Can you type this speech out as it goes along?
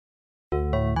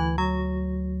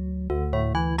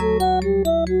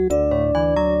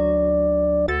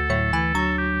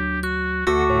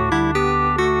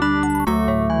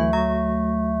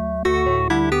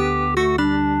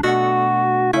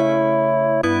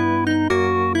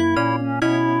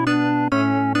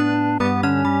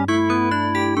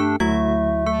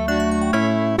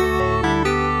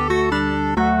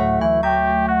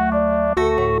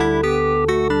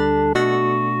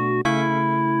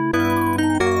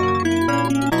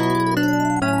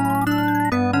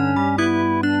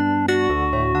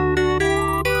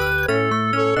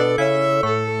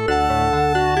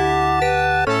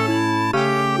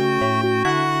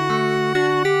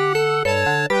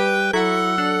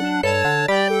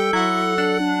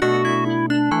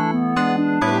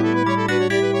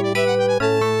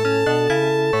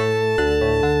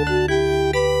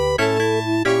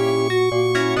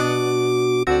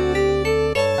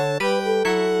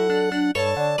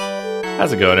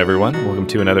How's it going, everyone? Welcome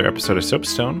to another episode of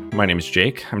Soapstone. My name is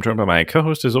Jake. I'm joined by my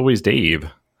co-host, as always, Dave.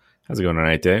 How's it going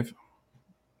tonight, Dave?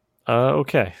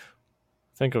 Okay.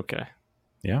 I think okay.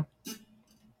 Yeah?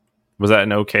 Was that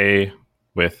an okay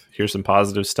with, here's some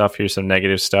positive stuff, here's some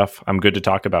negative stuff, I'm good to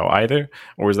talk about either?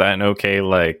 Or was that an okay,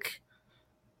 like,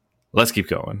 let's keep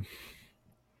going?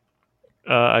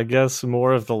 I guess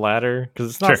more of the latter, because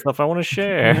it's not stuff I want to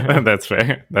share. That's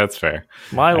fair. That's fair.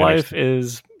 My life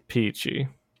is peachy.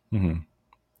 Mm-hmm.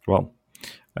 Well,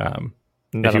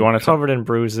 if you want to covered in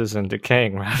bruises and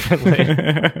decaying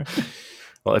rapidly.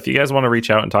 Well, if you guys want to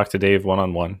reach out and talk to Dave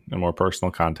one-on-one in more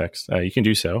personal context, you can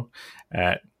do so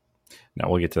at. Now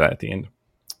we'll get to that at the end.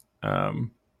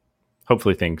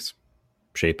 Hopefully things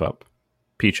shape up,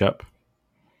 peach up.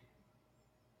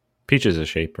 Peach is a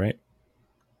shape, right?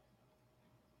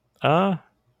 Oh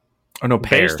no,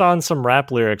 pear. Based on some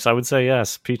rap lyrics, I would say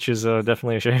yes. Peach is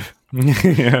definitely a shape.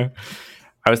 Yeah,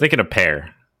 I was thinking of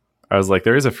pear. I was like,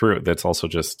 there is a fruit that's also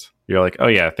just, you're like, oh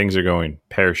yeah, things are going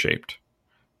pear-shaped,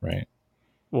 right?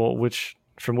 Well,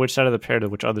 from which side of the pear to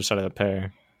which other side of the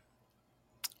pear?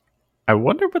 I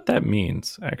wonder what that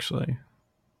means, actually.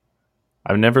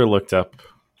 I've never looked up.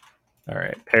 All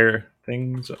right, pear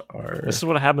things are... This is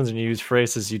what happens when you use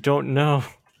phrases you don't know.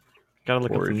 Gotta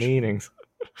look up the meanings.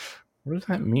 What does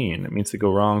that mean? It means to go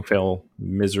wrong, fail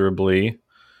miserably.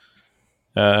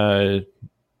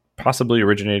 Possibly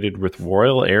originated with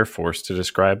Royal Air Force to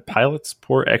describe pilots'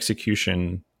 poor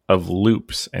execution of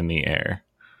loops in the air.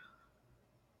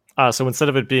 So instead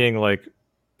of it being like,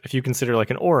 if you consider like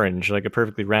an orange, like a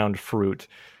perfectly round fruit,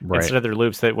 right, instead of their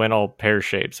loops, they went all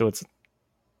pear-shaped. So it's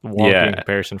wonky in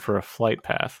comparison for a flight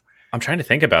path. I'm trying to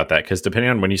think about that, because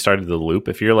depending on when you started the loop,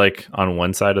 if you're like on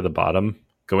one side of the bottom,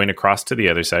 going across to the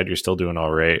other side, you're still doing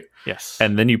all right. Yes.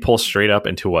 And then you pull straight up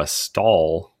into a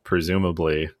stall,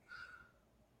 presumably,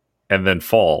 and then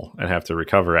fall and have to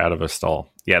recover out of a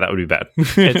stall. Yeah, that would be bad.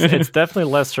 It's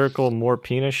definitely less circle, more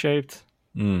penis shaped.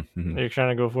 Mm-hmm. That you're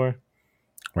trying to go for,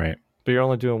 right? But you're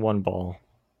only doing one ball.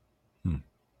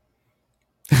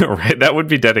 Right, that would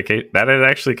be dedicated. That'd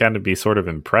actually kind of be sort of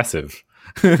impressive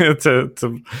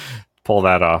to pull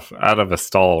that off out of a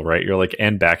stall, right? You're like,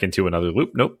 and back into another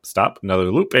loop. Nope, stop,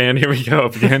 another loop, and here we go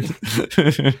again.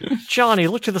 Johnny,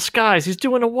 look to the skies. He's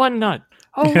doing a one nut.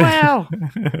 Oh wow.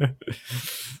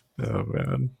 Oh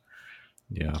man,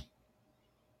 yeah.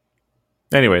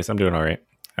 Anyways, I'm doing all right.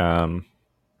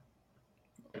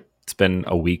 It's been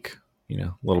a week,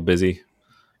 a little busy,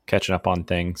 catching up on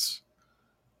things.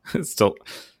 It's still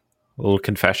a little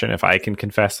confession, if I can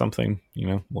confess something,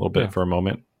 a little bit for a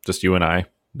moment. Just you and I,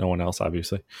 no one else,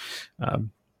 obviously.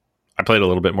 I played a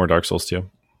little bit more Dark Souls 2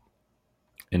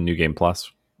 in New Game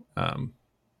Plus. I'm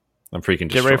freaking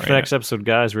get ready for the next episode,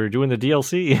 guys. We're doing the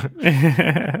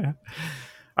DLC.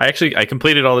 I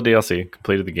completed all the DLC,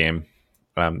 completed the game.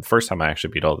 First time I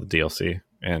actually beat all the DLC,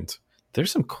 and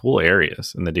there's some cool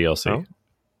areas in the DLC. Oh,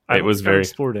 I haven't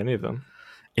explored any of them.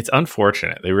 It's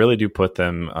unfortunate. They really do put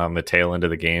them on the tail end of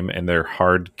the game, and they're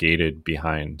hard gated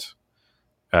behind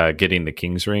getting the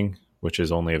King's Ring, which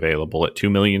is only available at 2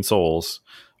 million souls,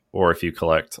 or if you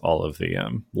collect all of the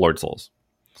Lord Souls.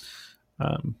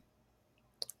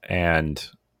 And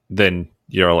then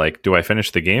you're like, do I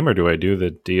finish the game or do I do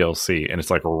the DLC? And it's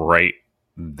like right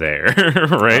there,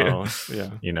 right? Oh, yeah.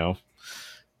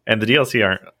 And the DLC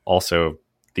aren't also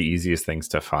the easiest things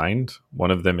to find.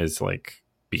 One of them is like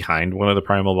behind one of the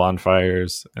primal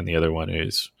bonfires, and the other one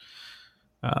is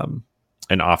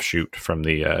an offshoot from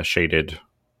the shaded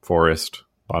forest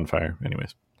bonfire.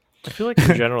 Anyways, I feel like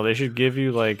in general they should give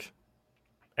you like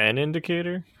an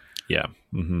indicator. Yeah.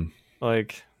 Mm-hmm.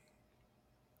 Like,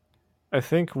 I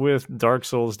think with Dark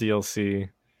Souls DLC,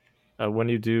 when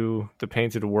you do the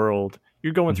Painted World,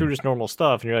 you're going through just normal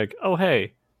stuff, and you're like, oh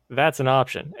hey, that's an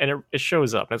option, and it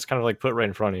shows up. It's kind of like put right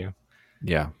in front of you.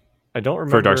 Yeah. I don't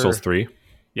remember for Dark Souls 3.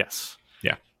 Yes.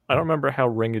 Yeah. I don't remember how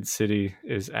Ringed City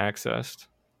is accessed.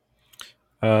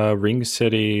 Ring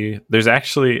City. There's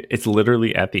actually, it's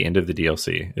literally at the end of the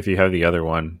DLC. If you have the other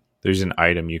one, there's an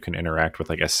item you can interact with,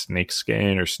 like a snake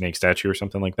skin or snake statue or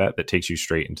something like that, that takes you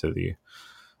straight into the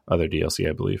other DLC,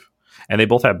 I believe. And they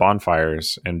both have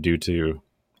bonfires, and due to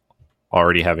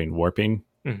already having warping,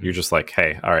 you're just like,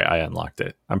 hey, all right, I unlocked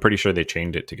it. I'm pretty sure they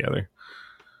chained it together.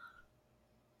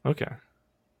 Okay.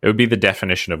 It would be the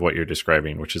definition of what you're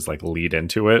describing, which is like lead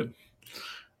into it.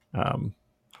 Well,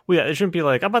 yeah, it shouldn't be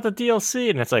like, I'm about the DLC,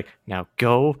 and it's like, now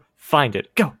go find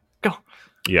it. Go.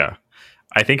 Yeah.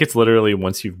 I think it's literally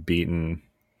once you've beaten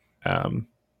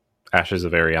Ashes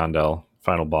of Ariandel,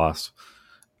 final boss,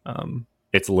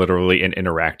 it's literally an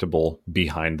interactable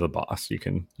behind the boss you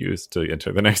can use to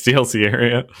enter the next DLC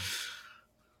area.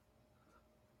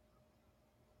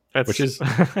 Which is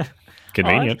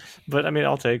convenient. But I mean,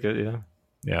 I'll take it, yeah.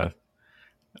 Yeah.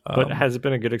 But has it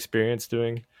been a good experience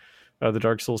doing the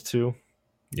Dark Souls 2?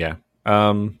 Yeah.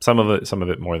 Some of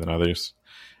it more than others.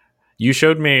 You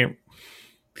showed me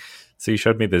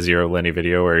the Zero Lenny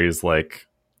video where he's like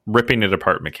ripping it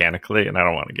apart mechanically, and I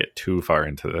don't want to get too far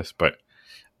into this, but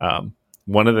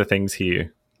one of the things he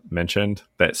mentioned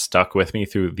that stuck with me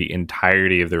through the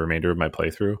entirety of the remainder of my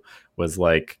playthrough was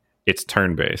like, it's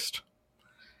turn-based.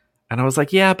 And I was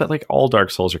like, yeah, but like all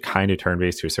Dark Souls are kind of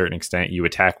turn-based to a certain extent. You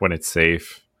attack when it's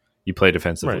safe. You play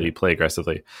defensively. Right. You play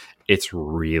aggressively. It's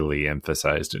really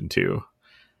emphasized in 2.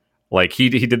 Like he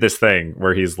did this thing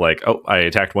where he's like, oh, I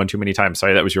attacked one too many times.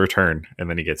 Sorry, that was your turn. And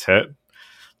then he gets hit.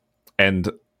 And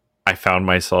I found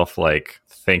myself like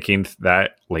thinking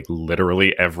that like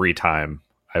literally every time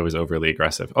I was overly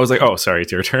aggressive. I was like, oh, sorry,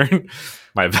 it's your turn.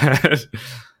 My bad.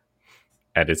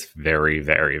 And it's very,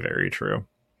 very, very true.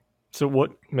 So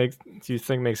what do you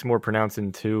think makes it more pronounced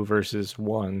in 2 versus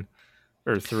 1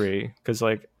 or 3? Because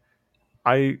like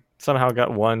I somehow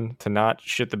got 1 to not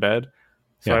shit the bed.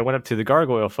 So I went up to the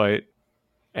gargoyle fight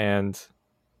and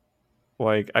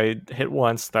like I hit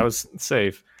once, that was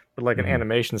safe, but like an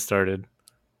animation started.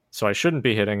 So I shouldn't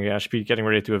be hitting. I should be getting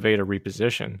ready to evade or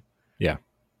reposition. Yeah.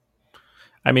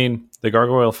 I mean, the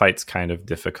gargoyle fight's kind of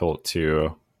difficult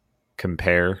to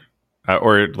compare.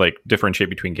 Or like differentiate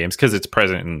between games because it's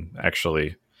present in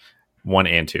actually 1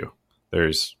 and 2.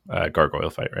 There's a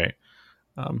gargoyle fight, right?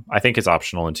 I think it's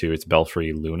optional in 2. It's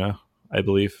Belfry Luna, I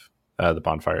believe, the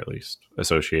bonfire at least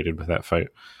associated with that fight.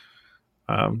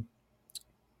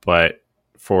 But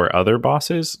for other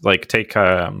bosses, like take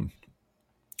High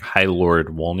Lord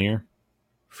Wolnir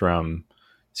from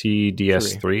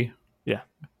CDS3. Yeah,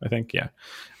 I think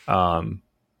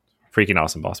freaking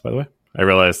awesome boss, by the way. I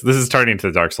realize this is turning to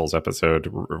the Dark Souls episode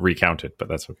recounted, but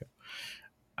that's okay.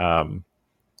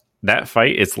 That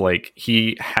fight is like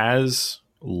he has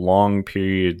long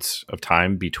periods of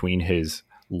time between his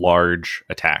large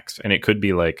attacks, and it could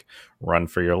be like run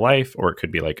for your life, or it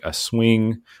could be like a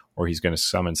swing, or he's going to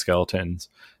summon skeletons.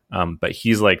 But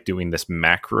he's like doing this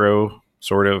macro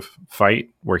sort of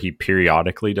fight where he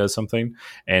periodically does something,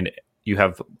 and you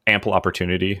have ample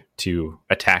opportunity to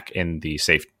attack in the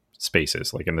safe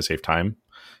spaces, like in the safe time,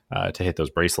 to hit those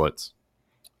bracelets.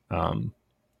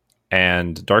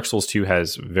 And Dark Souls 2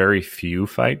 has very few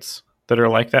fights that are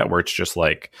like that, where it's just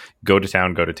like go to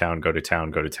town, go to town, go to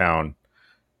town, go to town.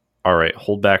 All right,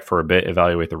 hold back for a bit,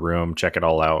 evaluate the room, check it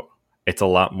all out. It's a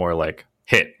lot more like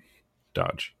hit,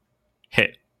 dodge,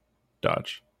 hit,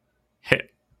 dodge,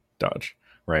 hit, dodge,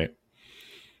 right?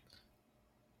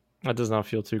 That does not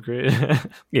feel too great.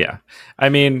 Yeah. I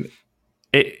mean,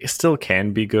 it still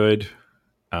can be good,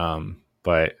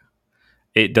 but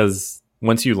it does,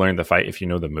 once you learn the fight, if you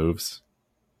know the moves,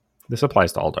 this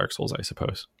applies to all Dark Souls, I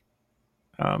suppose,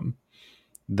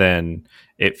 then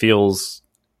it feels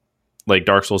like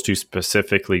Dark Souls 2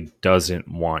 specifically doesn't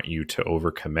want you to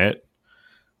overcommit,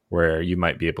 where you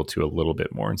might be able to a little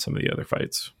bit more in some of the other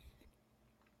fights.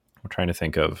 I'm trying to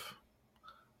think of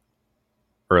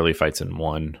early fights in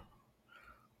 1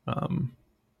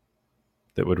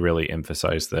 that would really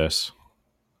emphasize this.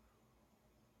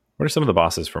 What are some of the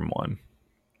bosses from 1?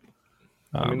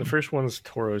 I mean, the first one's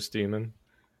Tauros Demon,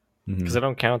 because I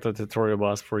don't count the tutorial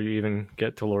boss before you even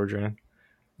get to Lordran.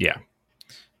 Yeah.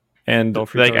 And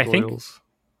like, I think,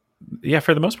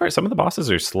 for the most part, some of the bosses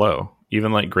are slow.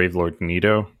 Even like Gravelord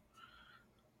Nido,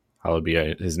 hallowed be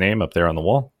his name up there on the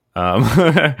wall.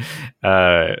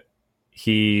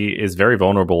 He is very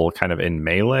vulnerable kind of in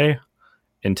melee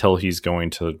until he's going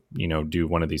to, do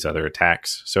one of these other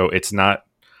attacks. So it's not,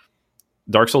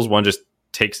 Dark Souls 1 just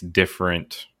takes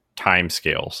different time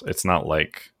scales. It's not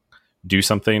like do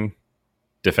something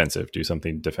defensive. Do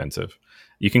something defensive.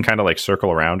 You can kind of like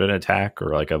circle around an attack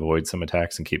or like avoid some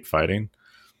attacks and keep fighting.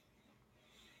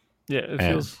 Yeah, it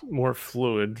feels more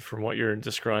fluid from what you're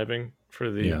describing for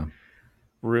the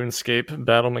RuneScape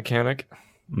battle mechanic.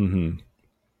 Mm-hmm.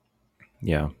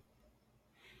 Yeah.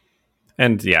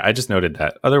 And yeah, I just noted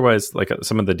that. Otherwise, like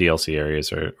some of the DLC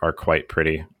areas are quite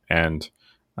pretty. And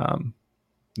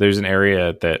there's an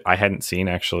area that I hadn't seen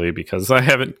actually because I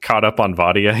haven't caught up on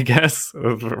Vadia, I guess,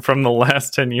 from the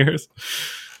last 10 years.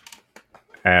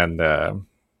 And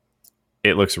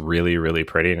it looks really, really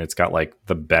pretty. And it's got like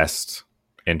the best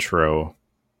intro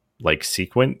like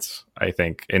sequence, I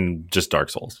think, in just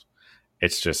Dark Souls.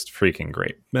 It's just freaking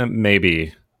great.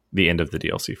 Maybe the end of the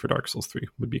DLC for Dark Souls 3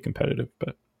 would be competitive,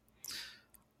 but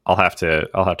I'll have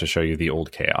to show you the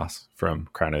old chaos from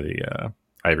Crown of the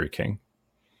Ivory King.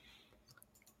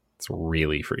 It's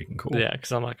really freaking cool. Yeah,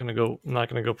 because I'm not gonna go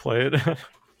play it.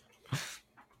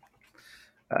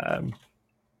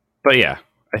 But yeah,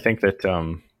 I think that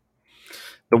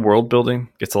the world building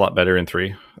gets a lot better in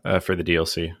 3 for the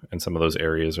DLC, and some of those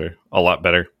areas are a lot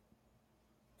better.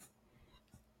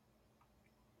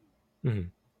 Mm-hmm.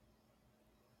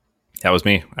 That was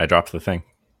me. I dropped the thing.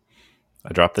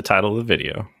 I dropped the title of the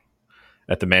video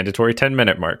at the mandatory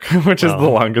 10-minute mark, which is the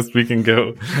longest we can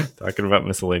go talking about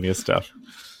miscellaneous stuff.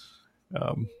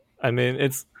 I mean,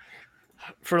 it's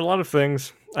for a lot of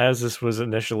things, as this was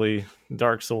initially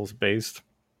Dark Souls based,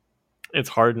 it's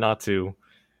hard not to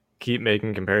keep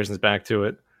making comparisons back to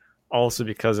it. Also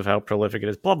because of how prolific it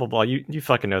is, blah, blah, blah. You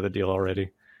fucking know the deal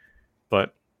already.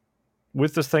 But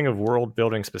with this thing of world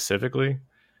building specifically,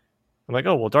 I'm like,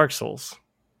 oh, well, Dark Souls.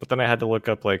 But then I had to look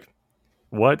up, like,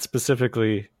 what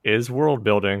specifically is world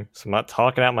building? So I'm not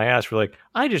talking out my ass for, like,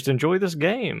 I just enjoy this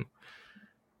game.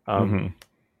 And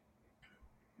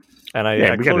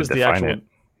I closed the actual... It.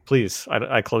 Please,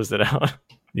 I closed it out.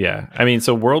 Yeah. I mean,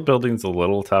 so world building's a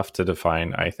little tough to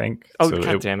define, I think. Oh, so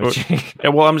God damn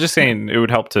it. Well, I'm just saying it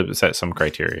would help to set some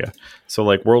criteria. So,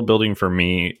 like, world building for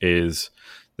me is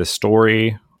the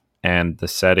story and the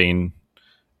setting.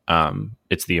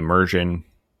 It's the immersion.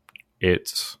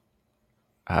 It's,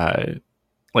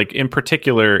 like, in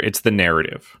particular, it's the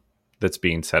narrative that's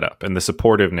being set up and the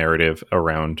supportive narrative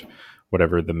around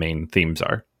whatever the main themes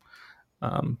are.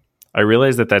 I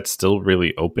realize that that's still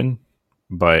really open,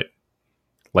 but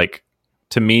like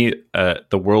to me,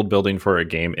 the world building for a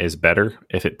game is better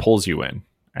if it pulls you in,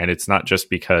 and it's not just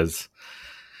because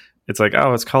it's like,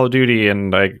 oh, it's Call of Duty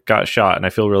and I got shot and I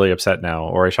feel really upset now,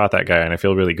 or I shot that guy and I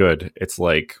feel really good. It's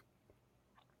like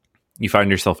you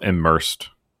find yourself immersed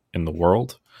in the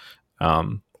world,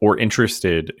 or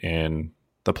interested in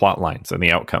the plot lines and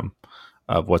the outcome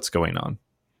of what's going on.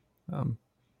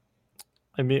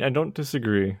 I mean, I don't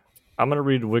disagree. I'm going to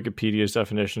read Wikipedia's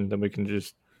definition, then we can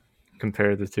just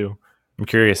compare the two. I'm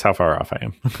curious how far off I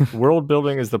am. World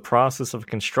building is the process of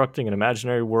constructing an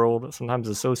imaginary world, sometimes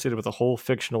associated with a whole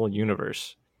fictional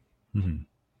universe. Mm-hmm.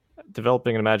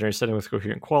 Developing an imaginary setting with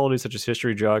coherent qualities such as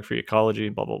history, geography, ecology,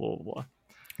 blah, blah, blah, blah.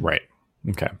 Right.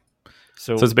 Okay.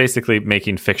 So it's basically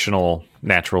making fictional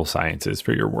natural sciences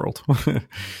for your world.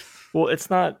 Well,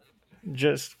 it's not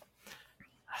just...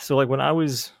 So, like, when I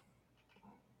was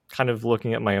kind of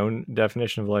looking at my own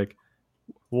definition of, like,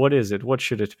 what is it? What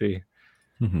should it be?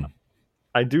 Mm-hmm.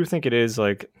 I do think it is,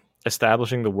 like,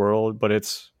 establishing the world, but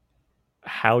it's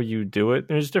how you do it.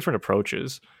 There's different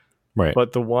approaches. Right.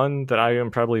 But the one that I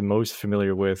am probably most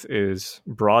familiar with is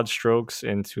broad strokes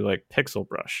into, like, pixel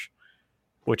brush,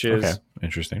 which is... Okay.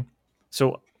 Interesting.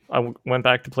 So I went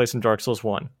back to play some Dark Souls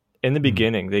 1. In the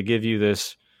beginning, they give you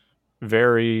this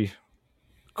very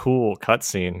cool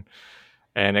cutscene,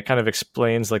 and it kind of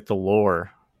explains, like, the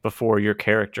lore before your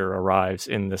character arrives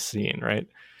in the scene, right?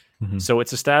 Mm-hmm. So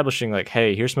it's establishing, like,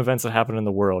 hey, here's some events that happen in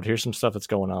the world. Here's some stuff that's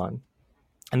going on.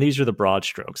 And these are the broad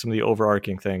strokes, some of the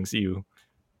overarching things that you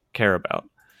care about.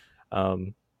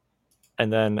 And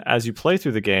then as you play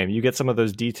through the game, you get some of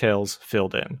those details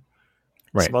filled in.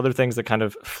 Right. Some other things that kind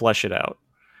of flesh it out.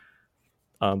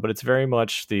 But it's very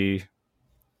much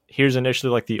here's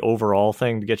initially, like, the overall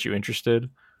thing to get you interested.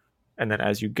 And then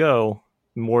as you go,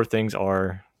 more things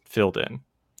are filled in.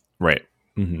 Right.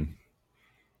 Mm-hmm.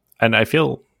 And I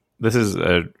feel this is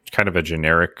a kind of a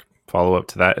generic follow-up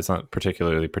to that. It's not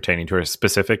particularly pertaining to a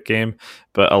specific game,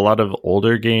 but a lot of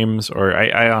older games, or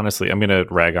I honestly, I'm going to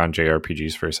rag on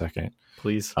JRPGs for a second.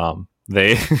 Please.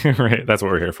 They, right, that's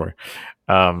what we're here for.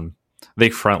 They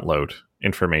front load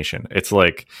information. It's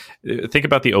like, think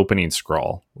about the opening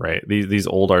scroll, right? These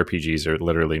old RPGs are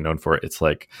literally known for it. It's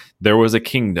like, there was a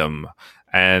kingdom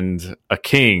and a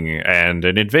king and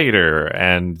an invader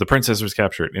and the princess was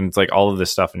captured, and it's like all of this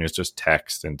stuff, and it's just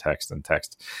text and text and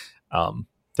text.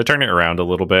 To turn it around a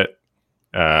little bit,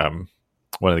 one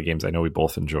of the games I know we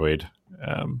both enjoyed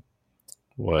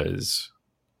was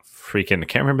freaking, I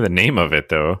can't remember the name of it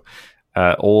though.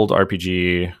 Old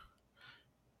RPG.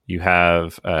 You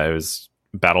have it was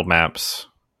battle maps.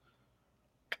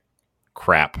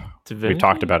 Crap. Divinity? We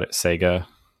talked about it. Sega.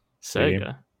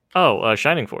 Oh,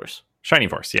 Shining Force. Shining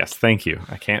Force. Yes, thank you.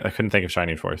 I couldn't think of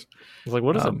Shining Force. I was like,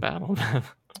 what is a battle map?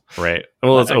 Right.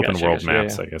 Well, it's open world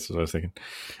maps, I guess is what I was thinking.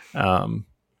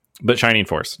 But Shining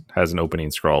Force has an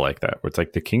opening scroll like that, where it's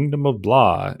like the Kingdom of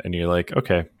Blah, and you're like,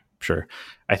 okay, sure.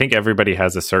 I think everybody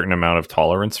has a certain amount of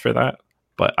tolerance for that,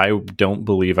 but I don't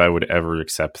believe I would ever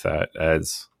accept that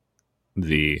as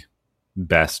the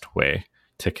best way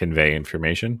to convey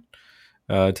information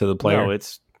to the player. No,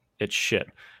 it's shit.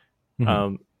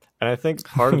 Mm-hmm. And I think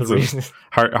part of the reason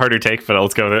harder take, but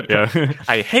let's go with it. Yeah,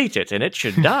 I hate it, and it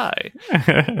should die.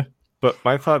 But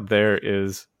my thought there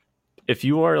is, if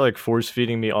you are like force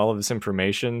feeding me all of this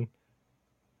information,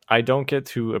 I don't get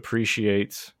to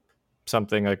appreciate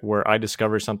something like where I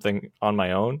discover something on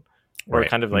my own, or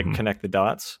kind of like connect the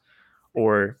dots,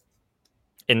 or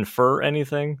infer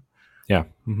anything. Yeah.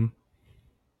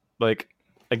 Like,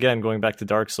 again, going back to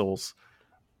Dark Souls,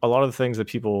 a lot of the things that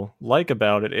people like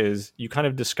about it is you kind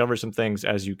of discover some things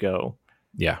as you go.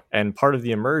 Yeah. And part of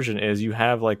the immersion is you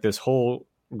have like this whole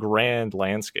grand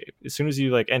landscape. As soon as you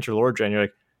like enter Lordran, you're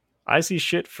like, I see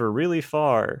shit for really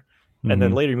far. And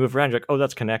then later you move around, you're like, oh,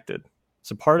 that's connected.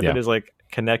 So part of it is like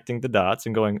connecting the dots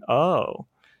and going, oh.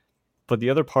 But the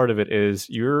other part of it is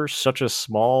you're such a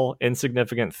small,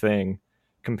 insignificant thing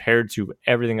compared to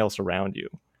everything else around you.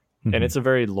 And it's a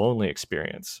very lonely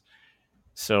experience.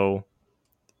 So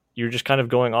you're just kind of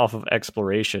going off of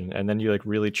exploration, and then you like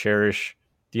really cherish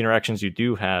the interactions you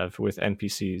do have with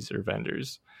NPCs or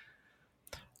vendors.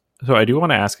 So I do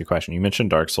want to ask a question. You mentioned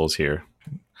Dark Souls here.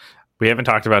 We haven't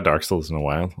talked about Dark Souls in a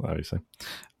while, obviously.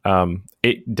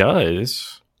 It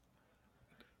does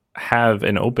have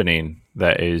an opening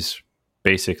that is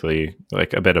basically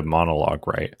like a bit of monologue,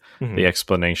 right? The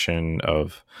explanation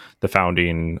of the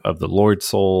founding of the Lord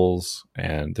Souls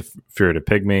and the Furiated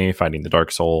Pygmy, finding the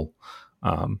Dark Soul.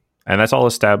 And that's all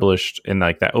established in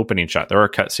like that opening shot. There are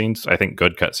cutscenes, I think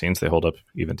good cutscenes, they hold up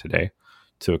even today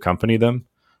to accompany them.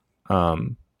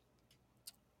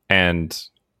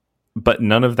 But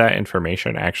none of that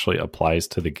information actually applies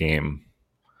to the game,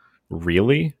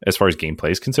 really, as far as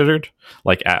gameplay is considered,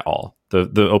 like at all.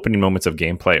 The opening moments of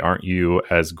gameplay aren't you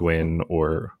as Gwyn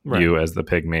or you as the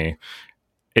pygmy.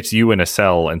 It's you in a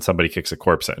cell and somebody kicks a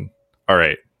corpse in. All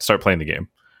right, start playing the game.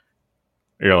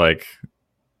 You're like,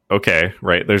 okay,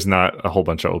 right? There's not a whole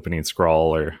bunch of opening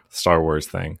scroll or Star Wars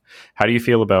thing. How do you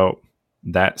feel about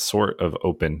that sort of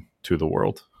open to the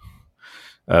world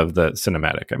of the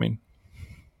cinematic? I mean,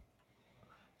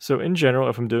 so in general,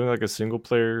 if I'm doing like a single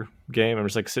player game, I'm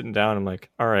just like sitting down. I'm like,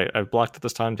 all right, I've blocked out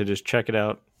this time to just check it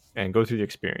out and go through the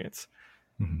experience.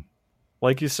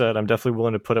 Like you said, I'm definitely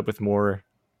willing to put up with more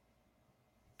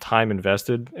time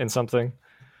invested in something.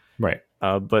 Right.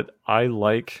 But I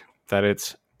like that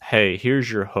it's, hey,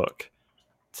 here's your hook.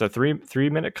 It's a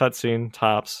 3-minute cutscene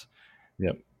tops.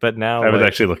 Yep. But now I was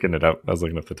actually looking it up. I was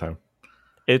looking at the time.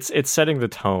 It's setting the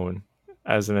tone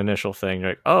as an initial thing. You're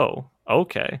like, oh,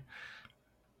 okay.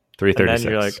 3:36. And then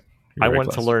you're like, I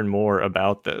want to learn more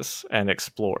about this and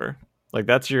explore. Like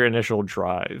that's your initial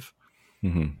drive.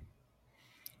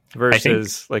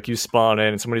 Versus like you spawn in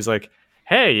and somebody's like,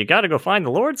 hey, you got to go find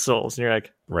the Lord Souls. And you're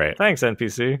like, right. Thanks,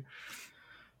 NPC.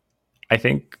 I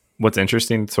think what's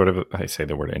interesting, sort of, I say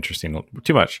the word interesting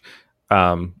too much.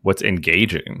 What's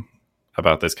engaging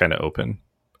about this kind of open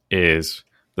is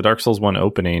the Dark Souls 1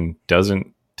 opening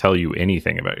doesn't tell you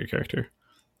anything about your character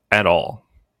at all.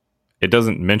 It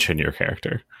doesn't mention your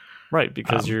character. Right,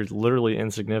 because you're literally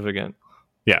insignificant.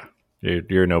 Yeah,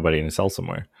 you're nobody in a cell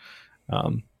somewhere.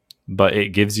 But it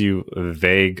gives you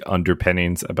vague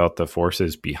underpinnings about the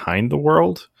forces behind the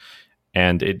world,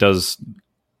 and it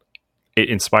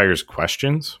inspires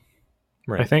questions,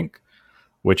 right. I think,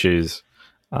 which is,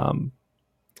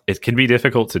 it can be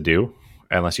difficult to do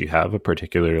unless you have a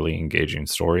particularly engaging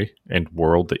story and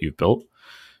world that you've built.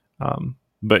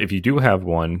 But if you do have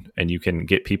one and you can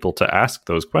get people to ask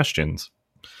those questions,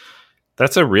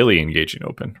 that's a really engaging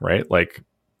open, right? Like,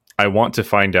 I want to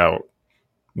find out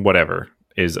whatever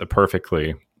is a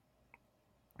perfectly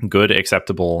good,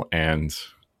 acceptable, and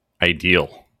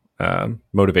ideal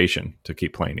motivation to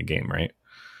keep playing a game, right?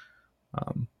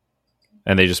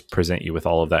 And they just present you with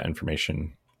all of that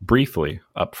information briefly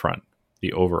up front,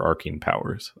 the overarching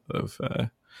powers of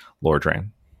Lordran.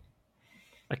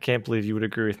 I can't believe you would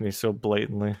agree with me so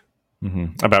blatantly.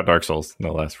 About Dark Souls,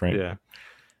 no less, right? Yeah.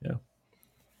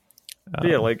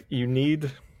 Yeah, like you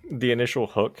need the initial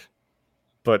hook,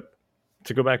 but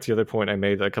to go back to the other point I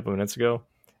made a couple minutes ago,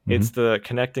 it's the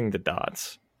connecting the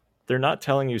dots. They're not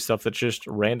telling you stuff that's just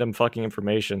random fucking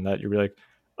information that you're like,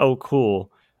 oh,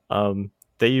 cool.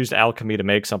 They used alchemy to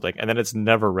make something, and then it's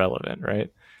never relevant,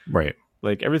 right? Right.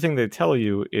 Like everything they tell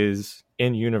you is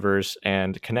in universe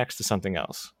and connects to something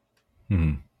else.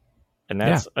 Mm-hmm. And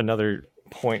that's another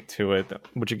point to it,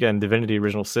 which again, Divinity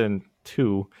Original Sin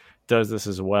 2 does this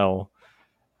as well.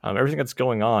 Everything that's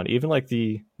going on, even like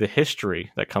the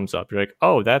history that comes up, you're like,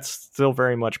 oh, that's still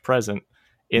very much present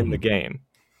in the game.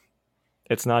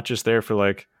 It's not just there for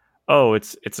like, oh,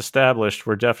 it's established,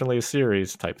 we're definitely a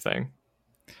series type thing.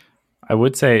 I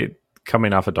would say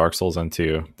coming off of Dark Souls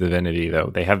into Divinity,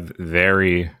 though, they have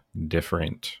very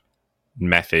different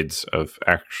methods of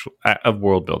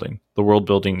world building. The world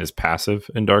building is passive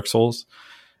in Dark Souls.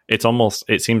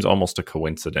 It seems almost a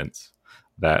coincidence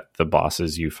that the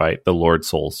bosses you fight, the Lord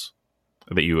Souls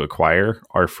that you acquire,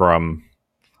 are from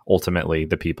ultimately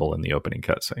the people in the opening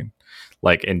cutscene.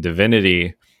 Like in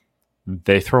Divinity,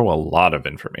 they throw a lot of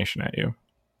information at you,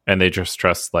 and they just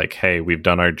trust like, hey, we've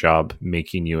done our job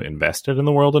making you invested in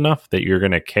the world enough that you're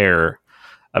going to care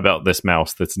about this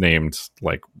mouse that's named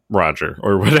like Roger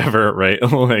or whatever, right?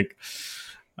 Like,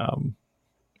 how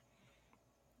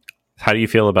do you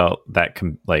feel about that?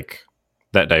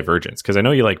 That divergence? Because I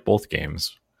know you like both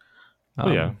games.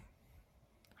 Yeah,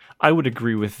 I would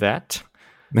agree with that.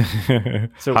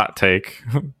 So, hot take.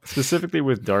 Specifically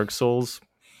with Dark Souls,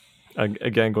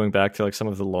 again, going back to like some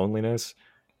of the loneliness,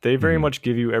 they very much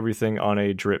give you everything on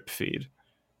a drip feed.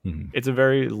 It's a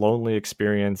very lonely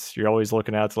experience. You're always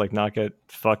looking out to like not get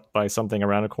fucked by something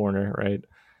around a corner, right?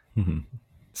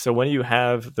 So when you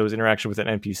have those interactions with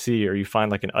an NPC, or you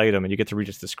find like an item and you get to read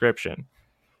its description,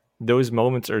 those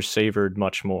moments are savored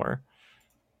much more.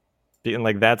 And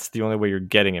like that's the only way you're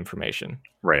getting information,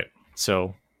 right?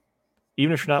 So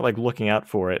even if you're not like looking out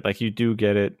for it, like you do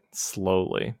get it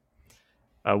slowly.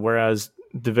 Whereas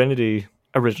Divinity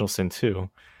Original Sin 2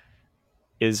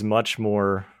 is much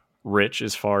more rich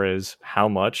as far as how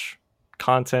much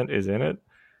content is in it,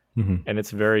 and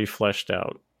it's very fleshed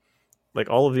out. Like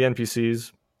all of the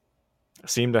NPCs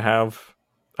seem to have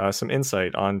some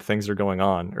insight on things that are going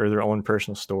on, or their own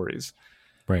personal stories,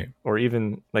 right? Or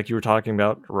even like you were talking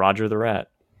about Roger the Rat,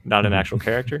 not an actual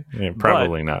character. Yeah,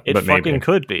 probably not. It but fucking maybe.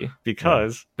 Could be,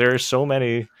 because there are so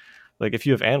many. Like if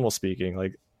you have animal speaking,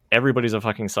 like everybody's a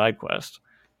fucking side quest,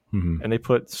 and they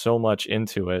put so much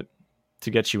into it to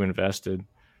get you invested.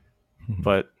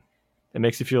 But it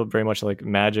makes you feel very much like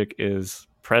magic is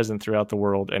present throughout the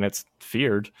world, and it's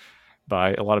feared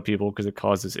by a lot of people because it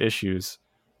causes issues.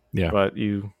 Yeah. But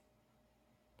even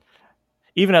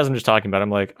as I'm just talking about it,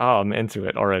 I'm like, oh, I'm into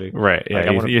it already. Right.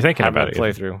 Yeah. Like, You're thinking about it.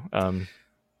 Playthrough.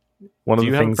 Do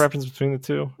you have a preference between the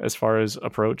two as far as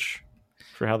approach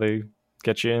for how they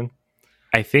get you in?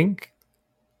 I think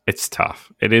it's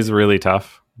tough. It is really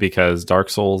tough because Dark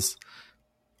Souls,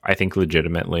 I think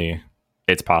legitimately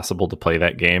it's possible to play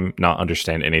that game, not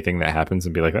understand anything that happens,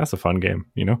 and be like, that's a fun game,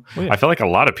 you know? Well, yeah. I feel like a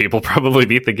lot of people probably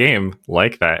beat the game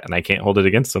like that, and I can't hold it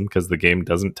against them because the game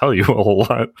doesn't tell you a whole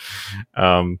lot.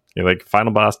 You're like,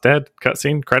 final boss dead,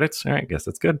 cutscene, credits, all right, guess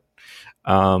that's good.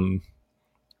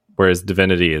 Whereas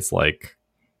Divinity is like,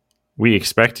 we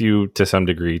expect you to some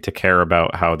degree to care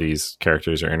about how these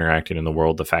characters are interacting in the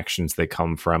world, the factions they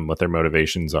come from, what their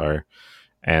motivations are,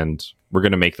 and we're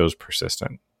going to make those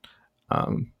persistent.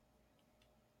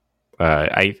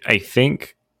 I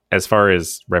think as far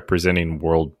as representing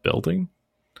world building,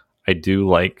 I do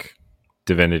like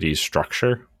Divinity's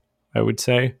structure, I would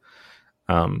say.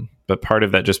 But part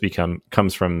of that just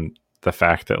comes from the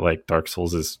fact that like Dark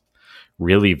Souls is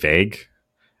really vague,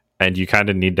 and you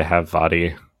kind of need to have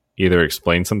Vadi either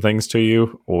explain some things to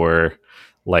you or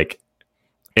like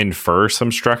infer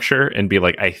some structure and be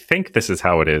like, I think this is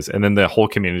how it is. And then the whole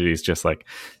community is just like,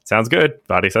 sounds good.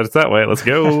 Vadi said it's that way. Let's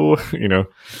go. You know?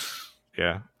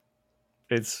 Yeah.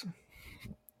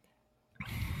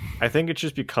 I think it's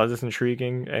just because it's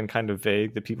intriguing and kind of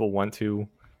vague that people want to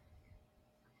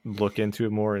look into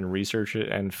it more and research it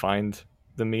and find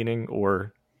the meaning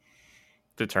or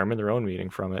determine their own meaning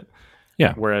from it.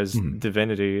 Yeah. Whereas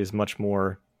Divinity is much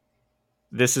more,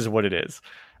 this is what it is.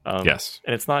 Yes.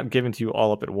 And it's not given to you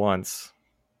all up at once.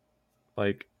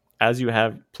 Like, as you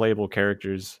have playable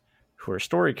characters who are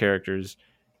story characters,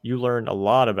 you learn a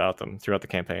lot about them throughout the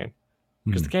campaign.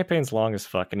 Because the campaign's long as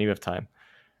fuck and you have time.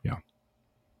 Yeah.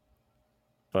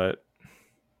 But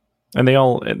and they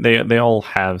all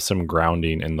have some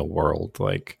grounding in the world.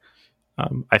 Like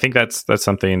I think that's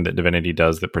something that Divinity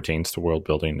does that pertains to world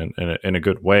building in a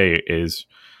good way, is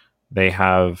they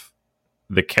have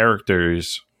the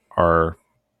characters are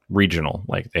regional.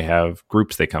 Like they have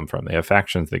groups they come from, they have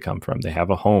factions they come from, they have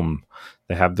a home,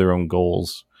 they have their own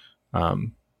goals,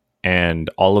 and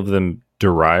all of them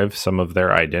derive some of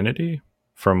their identity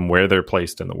from where they're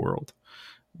placed in the world,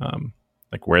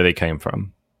 like where they came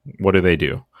from, what do they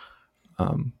do,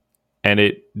 and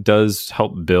it does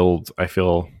help build, I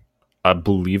feel, a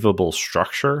believable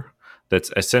structure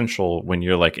that's essential when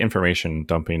you're like information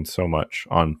dumping so much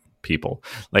on people.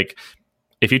 Like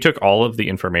if you took all of the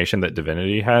information that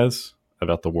Divinity has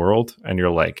about the world and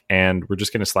you're like, and we're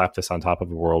just going to slap this on top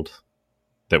of a world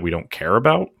that we don't care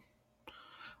about,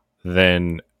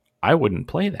 then I wouldn't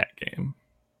play that game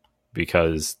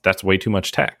because that's way too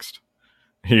much text.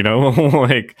 You know,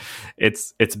 like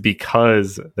it's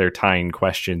because they're tying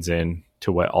questions in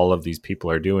to what all of these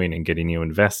people are doing and getting you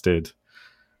invested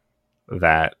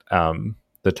that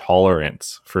the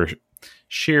tolerance for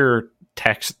sheer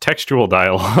textual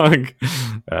dialogue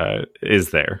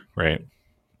is there, right?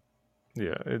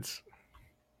 Yeah,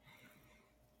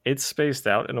 it's spaced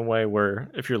out in a way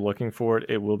where if you're looking for it,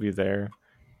 it will be there.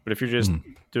 But if you're just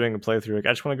doing a playthrough, like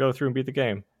I just want to go through and beat the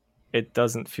game, it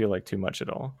doesn't feel like too much at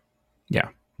all. Yeah.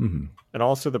 Mm-hmm. And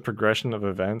also the progression of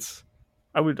events,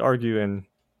 I would argue in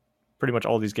pretty much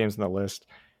all these games on the list,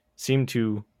 seem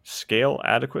to scale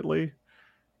adequately.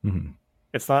 Mm-hmm.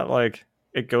 It's not like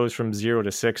it goes from 0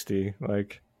 to 60,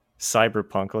 like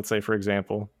Cyberpunk, let's say, for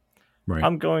example. Right.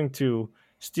 I'm going to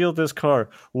steal this car.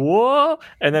 Whoa!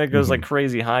 And then it goes like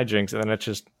crazy hijinks, and then it's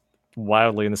just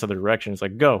wildly in this other direction. It's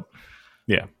like, go.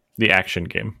 Yeah. The action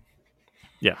game.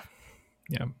 Yeah.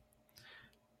 Yeah.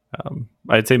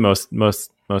 I'd say most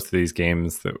of these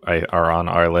games that are on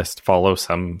our list follow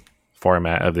some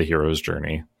format of the hero's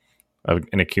journey,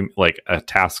 like a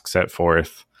task set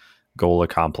forth, goal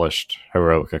accomplished,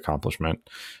 heroic accomplishment.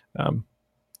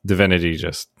 Divinity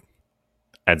just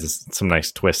adds some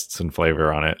nice twists and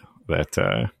flavor on it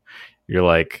that you're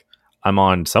like, I'm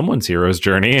on someone's hero's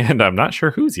journey and I'm not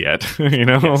sure whose yet, you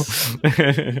know?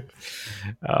 Yes.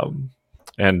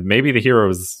 And maybe the hero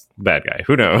is the bad guy.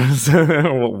 Who knows?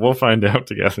 We'll find out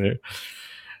together.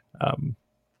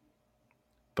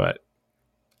 But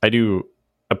I do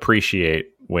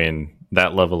appreciate when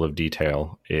that level of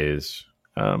detail is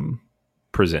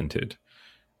presented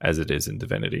as it is in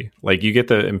Divinity. Like you get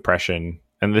the impression,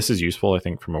 and this is useful, I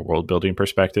think, from a world building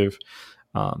perspective,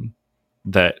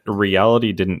 that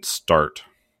reality didn't start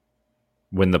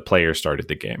when the player started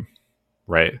the game,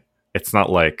 right? It's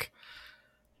not like,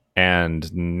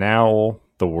 and now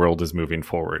the world is moving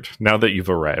forward. Now that you've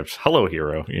arrived, hello,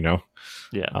 hero, you know?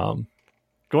 Yeah.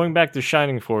 Going back to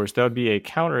Shining Force, that would be a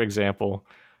counterexample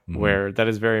where that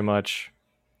is very much,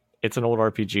 it's an old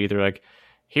RPG. They're like,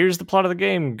 here's the plot of the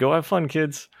game. Go have fun,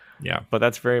 kids. Yeah. But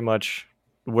that's very much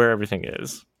where everything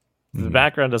is. The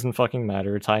background doesn't fucking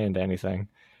matter, tie into anything.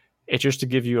 It's just to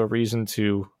give you a reason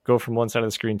to go from one side of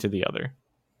the screen to the other.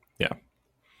 Yeah.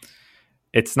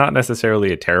 It's not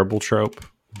necessarily a terrible trope,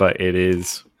 but it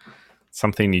is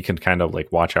something you can kind of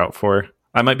like watch out for.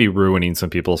 I might be ruining some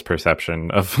people's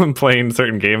perception of playing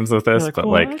certain games with this, but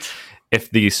what? Like if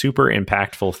the super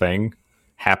impactful thing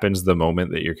happens the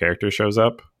moment that your character shows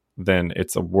up, then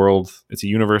it's a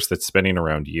universe that's spinning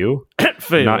around you.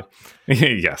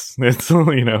 Yes, it's,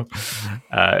 you know,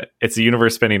 it's a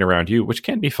universe spinning around you, which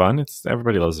can be fun.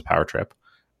 Everybody loves a power trip.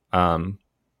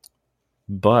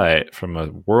 But from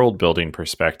a world building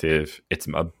perspective, it's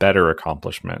a better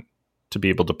accomplishment to be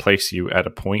able to place you at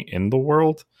a point in the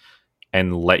world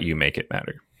and let you make it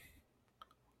matter,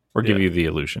 or give you the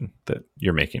illusion that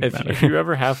you're making it matter. If you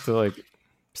ever have to like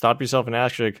stop yourself and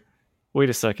ask, like, wait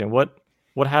a second, what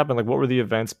happened? Like, what were the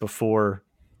events before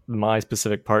my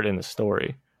specific part in the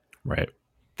story? Right.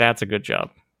 That's a good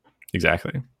job.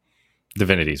 Exactly.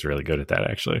 Divinity is really good at that,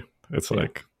 actually. It's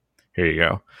like, here you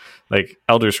go. Like,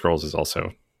 Elder Scrolls is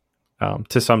also,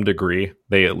 to some degree,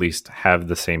 they at least have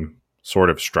the same sort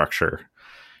of structure.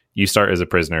 You start as a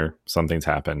prisoner, something's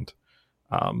happened.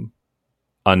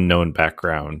 Unknown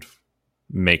background,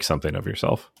 make something of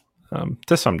yourself,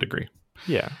 to some degree.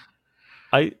 Yeah.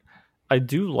 I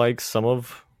do like some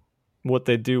of what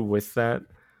they do with that.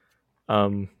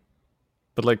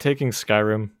 But like taking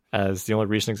Skyrim as the only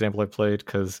recent example I played,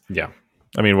 because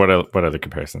I mean, what other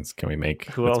comparisons can we make?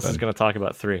 Who else is going to talk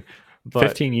about 3? But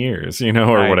 15 years, you know,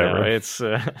 or whatever. Know, it's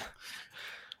 15,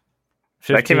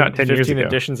 that came out 10 years ago. 15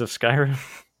 editions of Skyrim.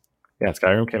 Yeah,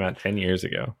 Skyrim came out 10 years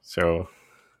ago. So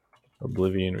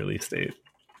Oblivion release date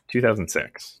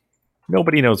 2006.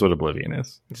 Nobody knows what Oblivion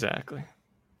is. Exactly.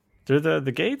 They're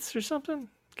the gates or something?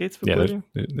 Gates of Oblivion?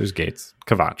 Yeah, there's gates.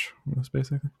 Kvatch. That's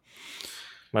basically.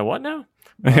 My what now?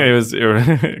 It was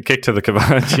kicked to the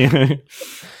Kvatch.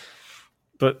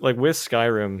 But like with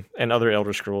Skyrim and other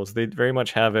Elder Scrolls, they very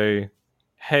much have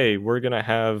hey, we're going to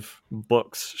have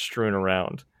books strewn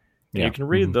around. Yeah. You can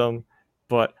read them,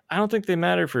 but I don't think they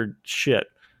matter for shit.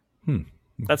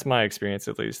 That's my experience,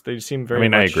 at least. They seem very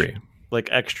much, I agree. Like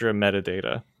extra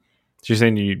metadata. So you're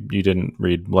saying you didn't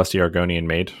read Lusty Argonian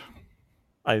Maid?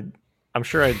 I'm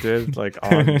sure I did, like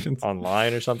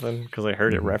online or something, because I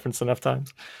heard it referenced enough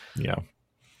times. Yeah.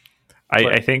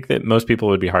 I think that most people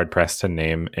would be hard pressed to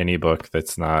name any book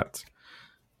that's not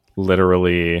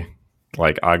literally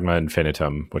like Agma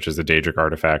Infinitum, which is a Daedric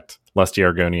artifact, Lusty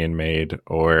Argonian Maid,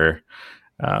 or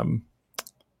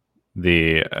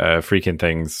the freaking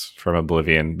things from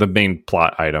Oblivion, the main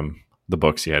plot item, the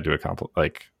books you had to accomplish,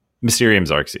 like Mysterium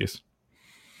Xarxes.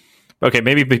 Okay,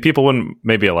 maybe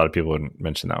a lot of people wouldn't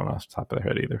mention that one off the top of their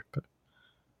head either. But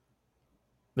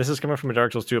this is coming from a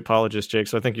Dark Souls 2 apologist, Jake,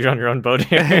 so I think you're on your own boat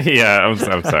here. Yeah, I'm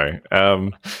sorry.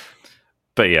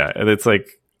 But yeah, it's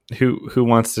like, who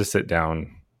wants to sit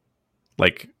down,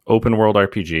 like open world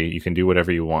RPG, you can do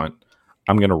whatever you want.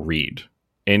 I'm going to read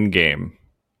in game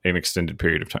an extended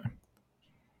period of time.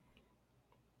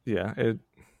 Yeah.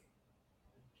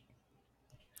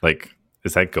 Like,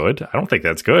 is that good? I don't think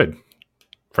that's good,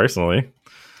 personally.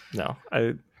 No,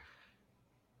 I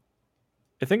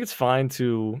think it's fine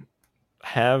to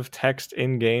have text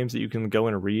in games that you can go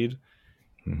and read.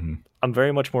 I'm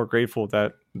very much more grateful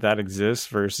that exists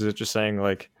versus it just saying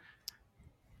like,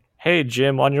 hey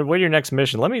Jim, on your way to your next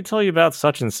mission, let me tell you about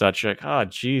such and such. You're like, oh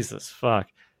Jesus fuck.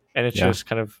 And it's just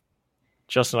kind of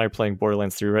Justin and I playing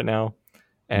Borderlands 3 right now.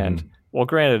 And well,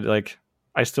 granted, like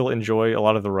I still enjoy a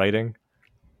lot of the writing,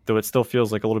 though it still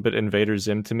feels like a little bit Invader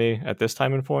Zim to me at this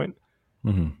time and point,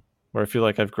 where I feel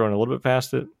like I've grown a little bit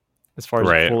past it as far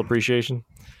as full appreciation.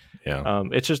 Yeah.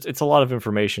 It's a lot of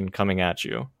information coming at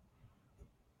you.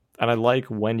 And I like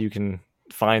when you can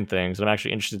find things. I'm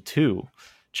actually interested to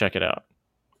check it out.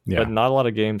 Yeah. But not a lot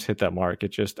of games hit that mark. It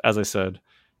just, as I said,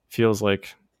 feels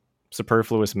like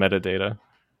superfluous metadata.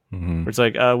 Where it's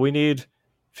like, we need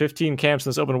 15 camps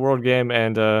in this open world game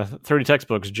and 30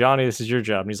 textbooks. Johnny, this is your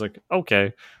job. And he's like,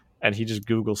 okay. And he just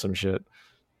Googles some shit.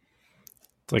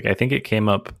 It's like, I think it came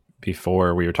up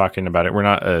before we were talking about it. We're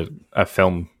not a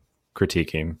film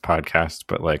critiquing podcast,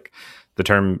 but like the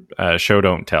term show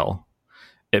don't tell.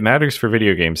 It matters for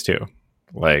video games too.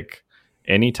 Like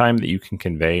anytime that you can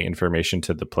convey information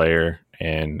to the player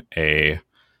in a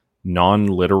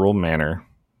non-literal manner,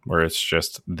 where it's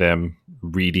just them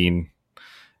reading,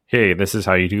 hey, this is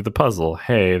how you do the puzzle.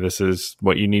 Hey, this is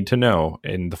what you need to know,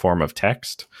 in the form of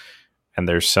text. And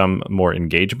there's some more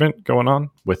engagement going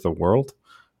on with the world.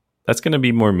 That's going to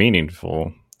be more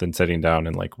meaningful than sitting down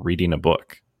and like reading a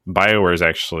book. BioWare is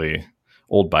actually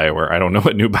old BioWare. I don't know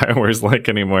what new BioWare is like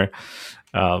anymore.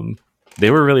 They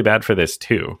were really bad for this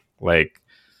too. Like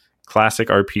classic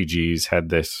RPGs had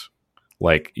this,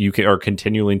 like you are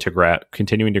continuing to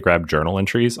grab journal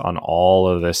entries on all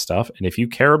of this stuff. And if you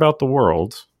care about the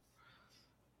world,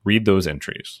 read those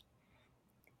entries.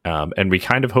 And we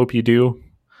kind of hope you do,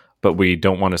 but we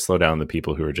don't want to slow down the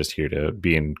people who are just here to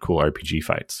be in cool RPG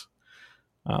fights.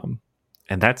 And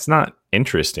that's not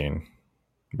interesting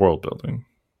world building.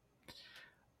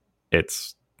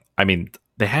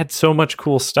 They had so much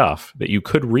cool stuff that you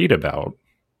could read about,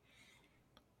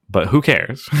 but who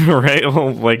cares, right?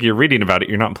 Like you're reading about it,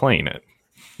 you're not playing it.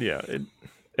 Yeah,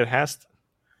 it has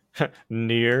to,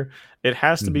 it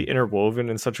has to be interwoven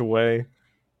in such a way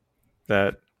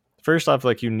that first off,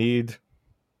 like you need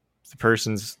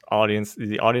the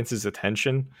audience's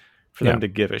attention for them to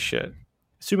give a shit.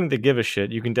 Assuming they give a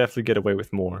shit, you can definitely get away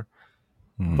with more.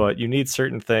 But you need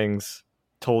certain things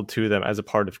told to them as a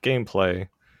part of gameplay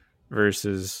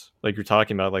versus like you're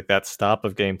talking about, like that stop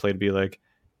of gameplay to be like,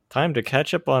 time to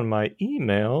catch up on my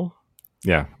email.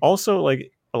 Yeah. Also,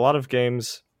 like a lot of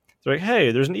games, they're like,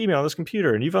 hey, there's an email on this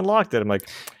computer and you've unlocked it. I'm like,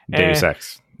 Deus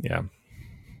Ex. Yeah.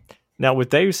 Now with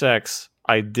Deus Ex,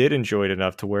 I did enjoy it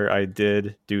enough to where I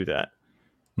did do that.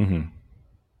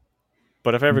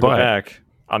 But if I ever go back,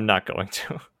 I'm not going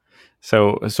to.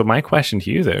 So my question to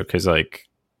you though, because like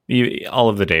all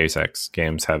of the Deus Ex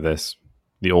games have this,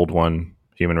 the old one,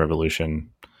 Human Revolution,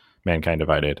 Mankind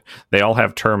Divided, they all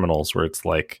have terminals where it's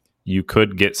like you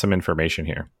could get some information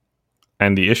here.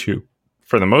 And the issue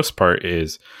for the most part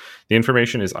is the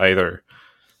information is either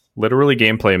literally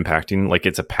gameplay impacting, like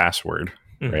it's a password,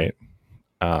 right?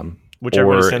 Which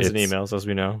everybody sends in emails, as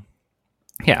we know.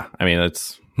 Yeah, I mean,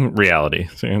 it's reality.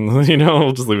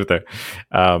 We'll just leave it there.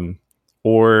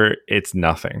 Or it's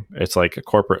nothing. It's like a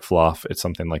corporate fluff. It's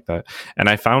something like that. And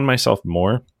I found myself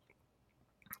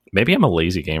maybe I'm a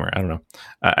lazy gamer. I don't know.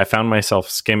 I found myself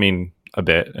skimming a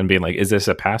bit and being like, is this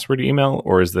a password email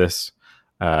or is this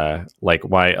like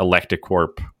why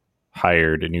Electicorp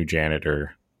hired a new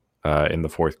janitor in the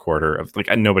fourth quarter of like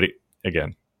nobody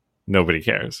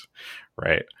cares,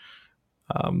 right?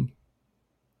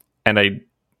 And I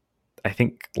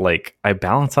think like I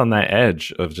balance on that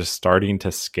edge of just starting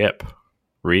to skip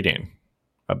reading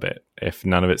a bit if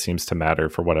none of it seems to matter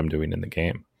for what I'm doing in the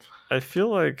game. I feel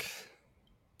like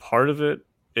part of it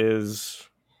is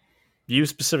you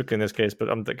specifically in this case, but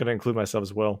I'm going to include myself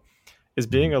as well, is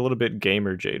being a little bit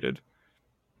gamer jaded.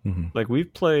 Like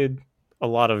we've played a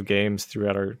lot of games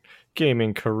throughout our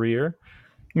gaming career.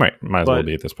 Right. Might as well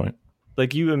be at this point.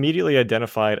 Like you immediately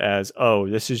identify it as, oh,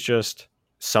 this is just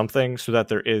something so that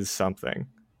there is something.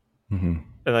 And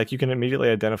like you can immediately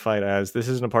identify it as this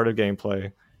isn't a part of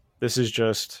gameplay. This is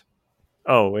just,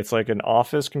 oh, it's like an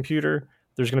office computer.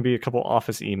 There's going to be a couple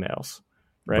office emails,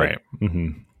 right?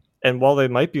 And while they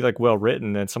might be like well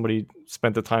written and somebody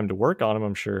spent the time to work on them,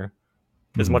 I'm sure,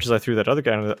 as much as I threw that other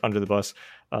guy under the bus,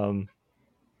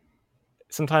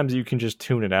 sometimes you can just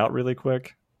tune it out really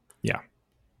quick. Yeah.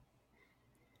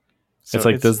 So it's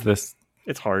like,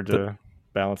 it's hard to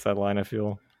balance that line, I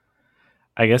feel.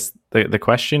 I guess the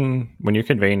question when you're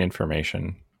conveying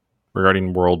information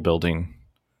regarding world building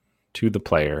to the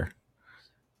player,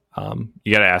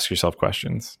 you got to ask yourself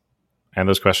questions. And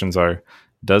those questions are,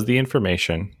 does the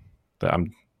information that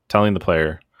I'm telling the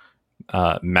player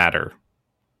matter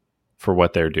for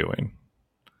what they're doing?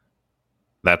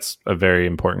 That's a very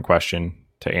important question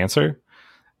to answer.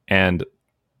 And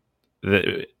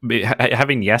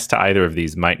having yes to either of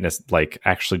these might like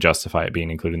actually justify it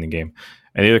being included in the game.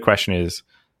 And the other question is,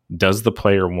 does the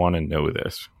player want to know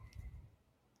this?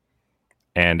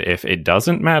 And if it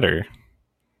doesn't matter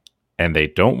and they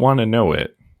don't want to know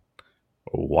it,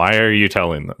 why are you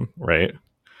telling them, right?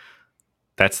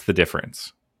 That's the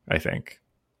difference, I think.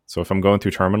 So if I'm going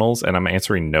through terminals and I'm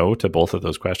answering no to both of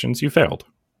those questions, you failed.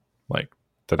 Like,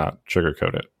 to not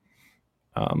sugarcoat it.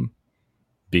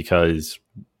 Because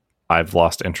I've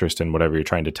lost interest in whatever you're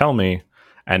trying to tell me,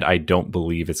 and I don't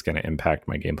believe it's going to impact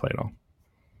my gameplay at all.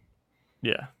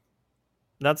 Yeah.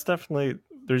 That's definitely,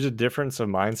 there's a difference of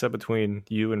mindset between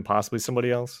you and possibly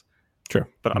somebody else. True.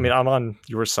 But I mean, I'm on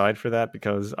your side for that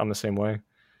because I'm the same way.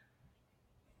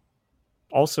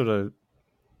 Also, to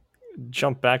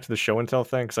jump back to the show and tell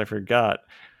thing, because I forgot.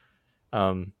 Do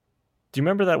you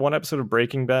remember that one episode of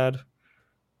Breaking Bad?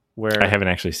 Where I haven't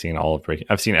actually seen all of Breaking.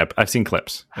 I've seen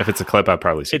clips. If it's a clip, I've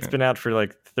probably seen it. It's been out for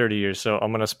like 30 years, so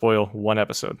I'm gonna spoil one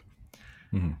episode.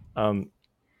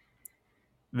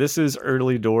 This is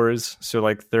early doors, so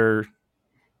like they're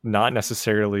not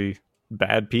necessarily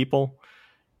bad people,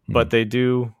 but they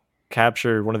do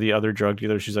capture one of the other drug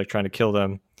dealers who's like trying to kill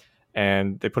them,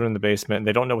 and they put him in the basement, and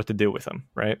they don't know what to do with him.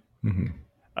 Right?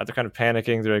 They're kind of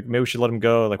panicking. They're like, maybe we should let him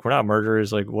go. Like, we're not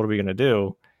murderers. Like, what are we gonna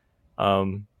do?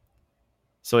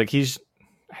 So like he's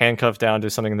handcuffed down to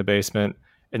something in the basement,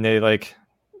 and they like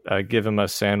give him a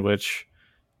sandwich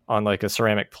on like a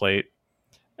ceramic plate,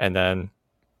 and then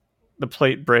the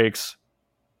plate breaks,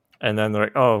 and then they're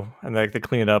like, oh, and they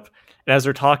clean it up. And as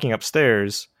they're talking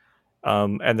upstairs,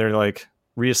 and they're like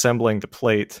reassembling the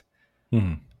plate,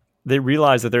 they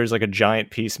realize that there's like a giant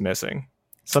piece missing,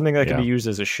 something that can be used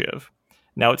as a shiv.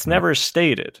 Now it's never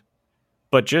stated,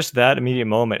 but just that immediate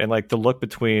moment and like the look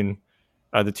between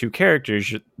the two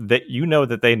characters that you know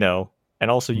that they know, and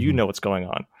also you know what's going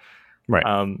on,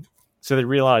 right? So they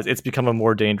realize it's become a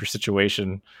more dangerous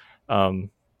situation, and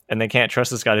they can't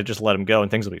trust this guy to just let him go and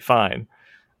things will be fine.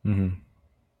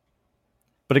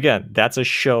 But again, that's a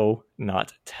show,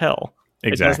 not tell.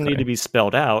 Exactly. It doesn't need to be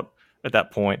spelled out at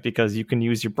that point because you can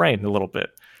use your brain a little bit,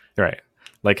 right?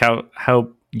 Like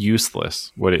how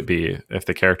useless would it be if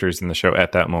the characters in the show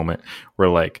at that moment were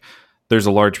like, there's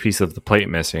a large piece of the plate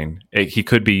missing. He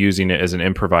could be using it as an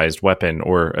improvised weapon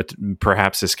or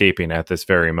perhaps escaping at this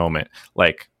very moment.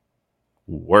 Like,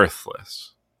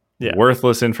 worthless. Yeah.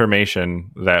 Worthless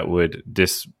information that would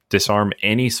disarm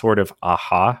any sort of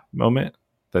aha moment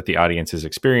that the audience is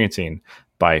experiencing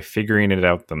by figuring it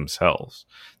out themselves.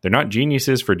 They're not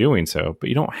geniuses for doing so, but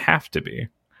you don't have to be.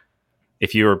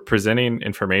 If you're presenting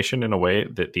information in a way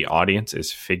that the audience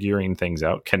is figuring things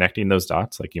out, connecting those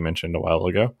dots, like you mentioned a while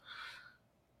ago,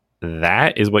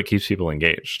 that is what keeps people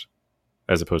engaged,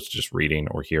 as opposed to just reading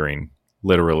or hearing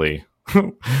literally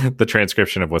the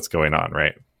transcription of what's going on,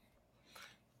 right?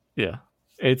 Yeah.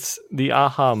 It's the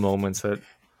aha moments that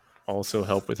also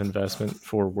help with investment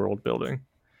for world building.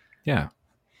 Yeah.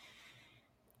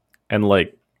 And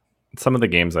like some of the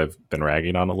games I've been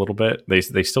ragging on a little bit, they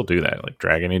still do that. Like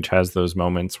Dragon Age has those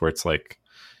moments where it's like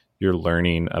you're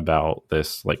learning about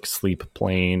this like sleep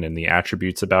plane and the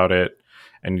attributes about it.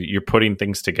 and you're putting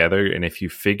things together. And if you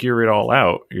figure it all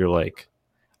out, you're like,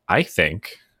 I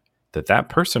think that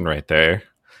person right there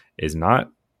is not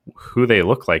who they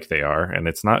look like they are, and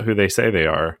it's not who they say they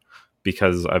are,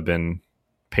 because I've been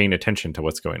paying attention to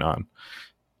what's going on.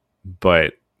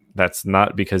 But that's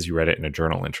not because you read it in a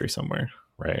journal entry somewhere,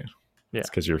 right? Yeah. It's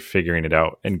because you're figuring it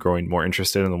out and growing more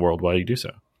interested in the world while you do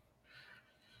so.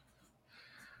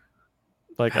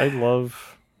 Like, I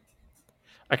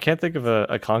can't think of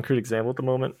a concrete example at the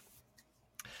moment.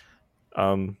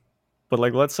 But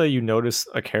like, let's say you notice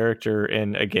a character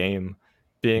in a game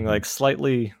being like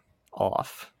slightly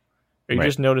off, or you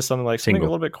just notice something like something a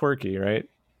little bit quirky, right?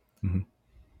 Mm-hmm.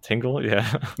 Tingle,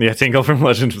 yeah. Yeah, Tingle from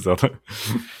Legend of Zelda.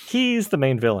 He's the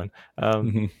main villain.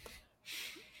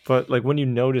 But like, when you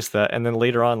notice that, and then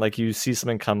later on, like, you see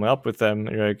something come up with them,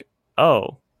 and you're like,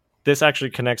 oh, this actually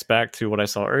connects back to what I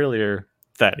saw earlier.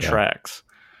 That tracks.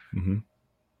 Mm-hmm.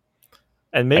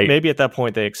 And maybe at that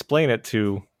point they explain it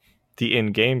to the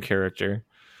in-game character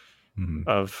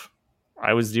of,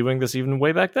 I was doing this even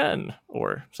way back then,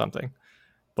 or something.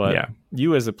 But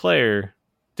you as a player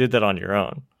did that on your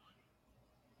own,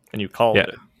 and you called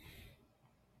it.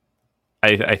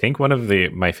 I think one of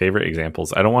my favorite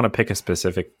examples, I don't want to pick a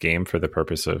specific game for the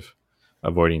purpose of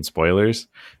avoiding spoilers,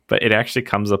 but it actually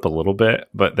comes up a little bit.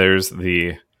 But there's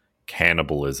the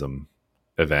cannibalism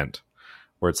event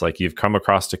where it's like you've come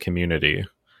across a community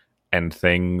and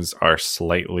things are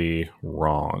slightly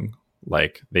wrong.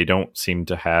 Like, they don't seem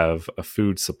to have a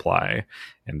food supply,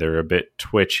 and they're a bit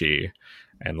twitchy,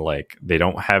 and like they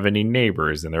don't have any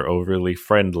neighbors, and they're overly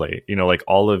friendly. You know, like,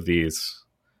 all of these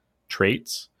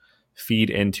traits feed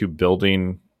into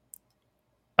building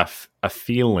a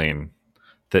feeling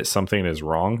that something is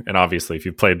wrong. And obviously, if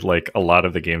you've played like a lot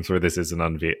of the games where this is an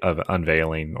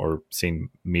unveiling or seen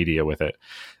media with it,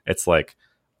 it's like,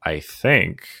 I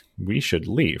think we should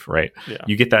leave, right? Yeah.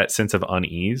 You get that sense of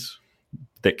unease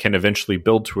that can eventually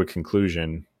build to a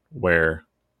conclusion where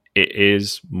it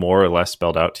is more or less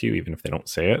spelled out to you, even if they don't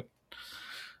say it.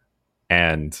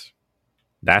 And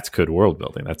that's good world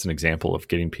building. That's an example of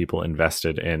getting people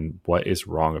invested in what is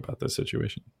wrong about this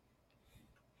situation.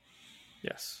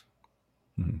 Yes.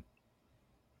 Mm-hmm.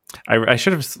 I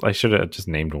should have just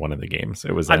named one of the games.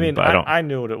 It was, I mean, I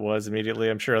knew what it was immediately.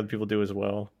 I'm sure other people do as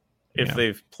well if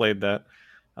they've played that.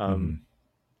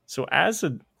 So as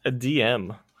a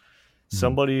DM,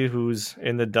 somebody who's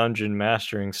in the dungeon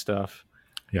mastering stuff,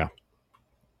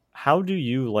 how do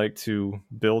you like to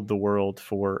build the world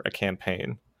for a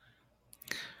campaign?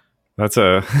 That's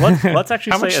a let's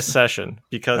actually say a session,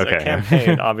 because a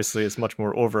campaign obviously is much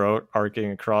more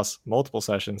overarching across multiple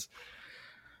sessions.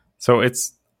 So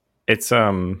it's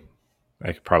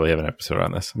I could probably have an episode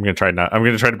on this. I'm gonna try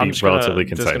to be relatively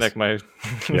concise. Disconnect my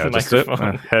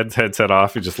microphone. Headset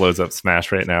off. It just loads up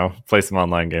Smash right now. Play some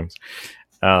online games.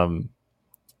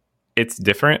 It's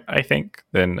different, I think,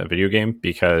 than a video game,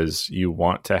 because you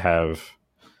want to have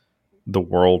the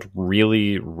world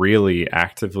really, really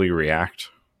actively react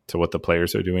to what the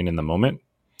players are doing in the moment.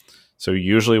 So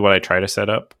usually what I try to set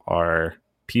up are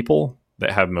people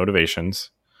that have motivations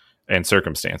and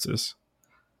circumstances,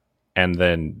 and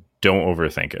then don't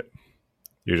overthink it.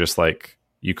 You're just like,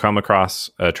 you come across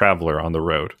a traveler on the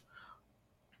road.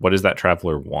 What does that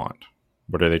traveler want?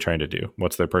 What are they trying to do?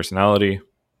 What's their personality?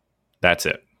 That's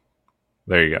it.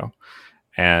 There you go.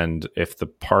 And if the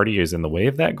party is in the way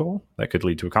of that goal, that could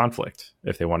lead to a conflict.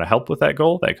 If they want to help with that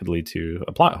goal, that could lead to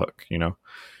a plot hook, you know?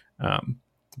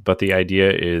 But the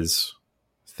idea is,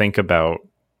 think about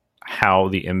how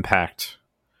can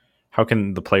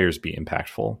the players be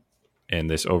impactful in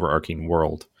this overarching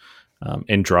world,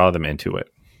 and draw them into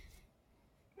it.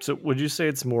 So would you say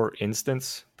it's more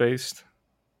instance based?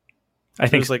 I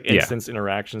think there's like instance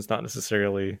interactions, not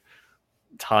necessarily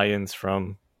tie-ins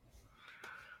from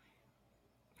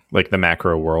like the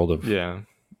macro world of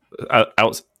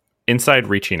inside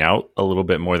reaching out a little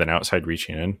bit more than outside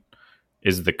reaching in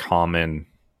is the common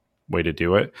way to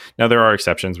do it. Now, there are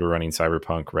exceptions. We're running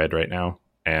Cyberpunk Red right now,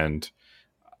 and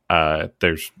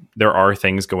there are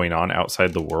things going on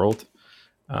outside the world,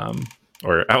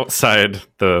 or outside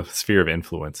the sphere of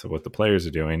influence of what the players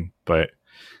are doing. But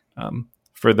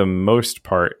for the most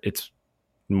part, it's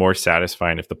more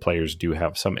satisfying if the players do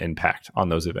have some impact on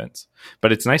those events.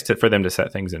 But it's nice for them to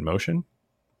set things in motion,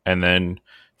 and then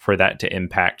for that to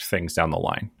impact things down the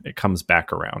line. It comes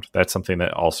back around. That's something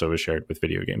that also is shared with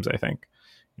video games, I think.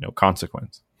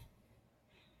 Consequence.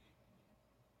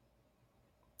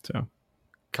 So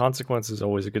consequence is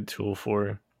always a good tool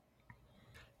for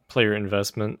player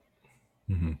investment.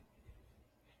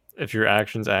 If your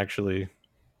actions actually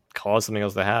cause something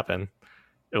else to happen,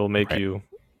 it will make you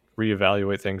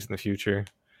reevaluate things in the future.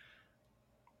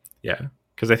 Yeah,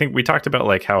 because I think we talked about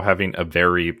like how having a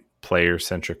very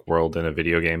player-centric world in a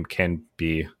video game can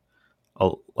be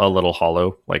a little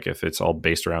hollow, like if it's all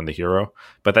based around the hero.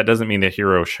 But that doesn't mean the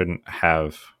hero shouldn't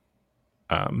have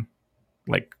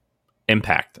like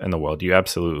impact in the world. You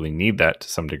absolutely need that to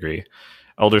some degree.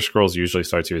 Elder Scrolls usually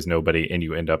starts you as nobody, and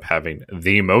you end up having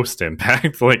the most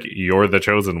impact, like you're the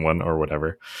chosen one or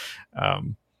whatever,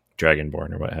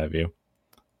 Dragonborn or what have you.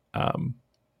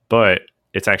 But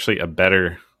it's actually a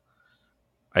better,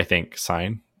 I think,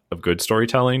 sign of good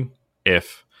storytelling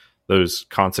if those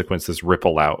consequences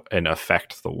ripple out and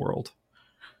affect the world,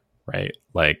 right?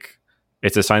 Like,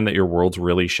 it's a sign that your world's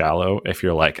really shallow if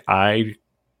you're like, I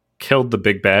killed the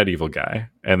big bad evil guy,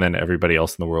 and then everybody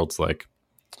else in the world's like,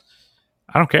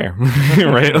 I don't care,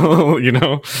 right? You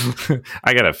know,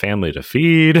 I got a family to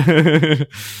feed.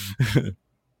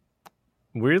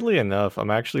 Weirdly enough,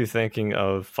 I'm actually thinking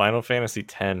of Final Fantasy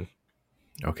X.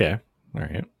 Okay, all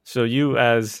right. So you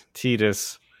as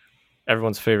Tidus,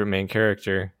 everyone's favorite main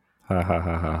character. Ha ha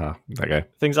ha ha ha. That guy.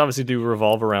 Things obviously do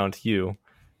revolve around you,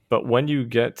 but when you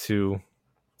get to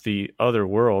the other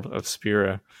world of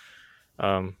Spira,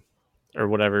 or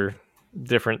whatever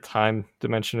different time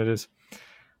dimension it is,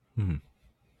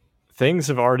 things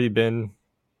have already been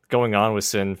going on with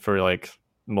Sin for like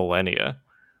millennia.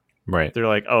 Right. They're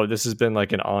like, oh, this has been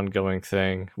like an ongoing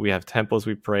thing. We have temples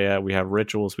we pray at. We have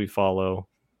rituals we follow.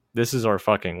 This is our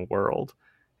fucking world.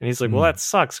 And he's like, well, that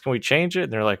sucks. Can we change it?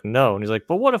 And they're like, no. And he's like,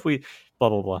 but what if we blah,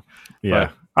 blah, blah.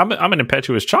 Yeah. But I'm an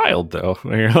impetuous child, though.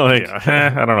 You're like, I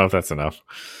don't know if that's enough.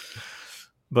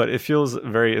 But it feels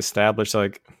very established,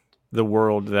 like the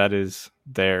world that is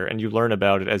there. And you learn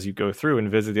about it as you go through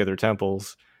and visit the other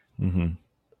temples. Mm-hmm.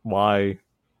 Why,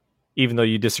 even though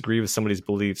you disagree with somebody's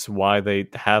beliefs, why they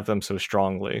have them so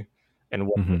strongly and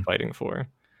what they're fighting for.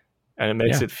 And it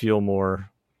makes it feel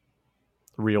more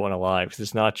real and alive, because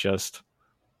it's not just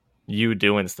you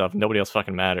doing stuff. Nobody else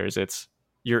fucking matters. It's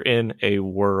you're in a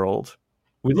world.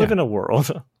 We live in a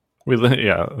world. We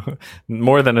live,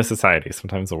 more than a society,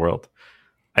 sometimes a world.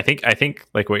 I think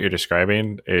like what you're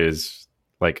describing is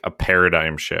like a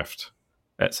paradigm shift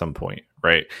at some point,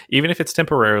 right? Even if it's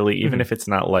temporarily, even if it's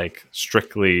not like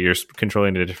strictly you're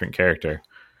controlling a different character,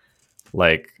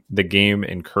 like the game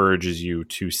encourages you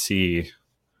to see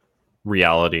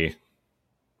reality,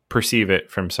 perceive it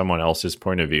from someone else's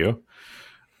point of view,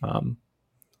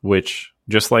 which,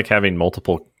 just like having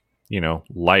multiple,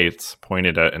 lights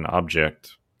pointed at an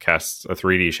object casts a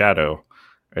 3D shadow.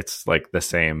 It's like the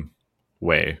same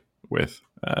way with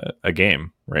a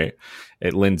game, right?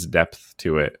 It lends depth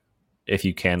to it if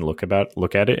you can look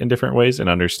at it in different ways and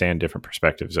understand different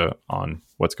perspectives on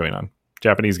what's going on.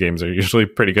 Japanese games are usually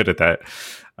pretty good at that,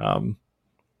 at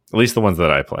least the ones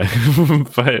that I play.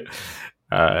 But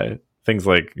things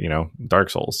like Dark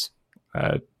Souls,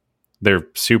 they're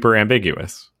super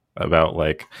ambiguous about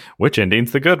like which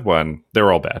ending's the good one.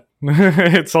 They're all bad.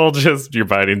 It's all just you're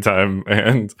biding time,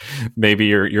 and maybe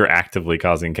you're actively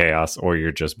causing chaos, or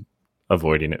you're just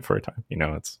avoiding it for a time.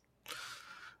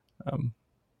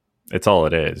 It's all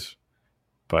it is.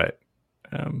 But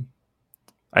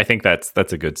I think that's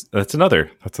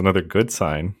another good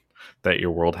sign that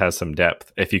your world has some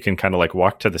depth. If you can kind of like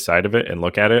walk to the side of it and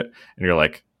look at it, and you're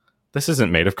like, this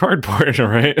isn't made of cardboard,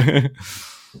 right?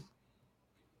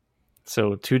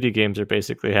 So 2D games are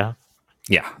basically out.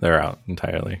 Yeah, they're out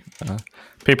entirely.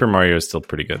 Paper Mario is still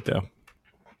pretty good, though.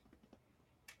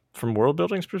 From world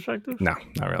building's perspective? No,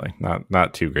 not really.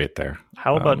 Not too great there.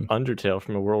 How about Undertale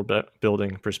from a world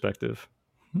building perspective?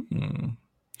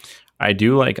 I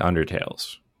do like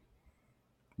Undertale's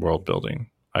world building,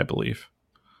 I believe.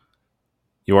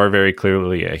 You are very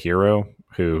clearly a hero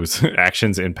whose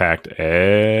actions impact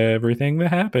everything that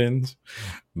happens,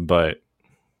 but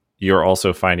you're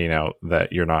also finding out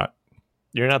that you're not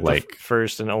like the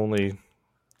first and only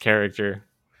character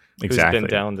who's been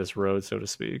down this road, so to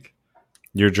speak.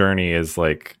 Your journey is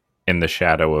like in the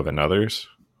shadow of another's,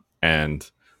 and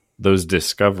those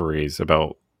discoveries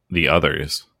about the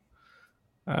others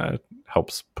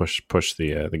helps push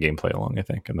the gameplay along, I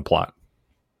think, and the plot.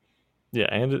 Yeah,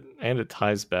 and it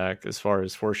ties back as far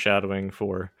as foreshadowing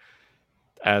for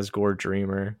Asgore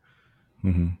Dreamer.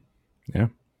 Yeah.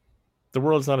 The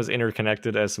world's not as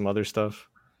interconnected as some other stuff.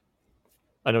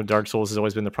 I know Dark Souls has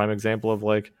always been the prime example of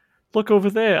like, look over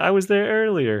there, I was there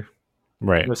earlier.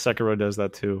 Right. Sekiro does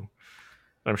that too.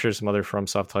 I'm sure some other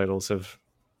FromSoft titles have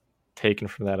taken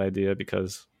from that idea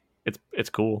because it's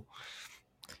cool.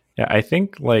 Yeah, I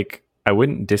think like I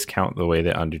wouldn't discount the way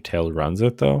that Undertale runs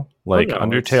it though. Like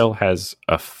Undertale has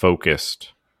a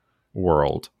focused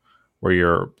world where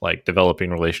you're like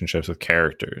developing relationships with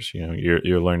characters. You know,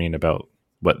 you're learning about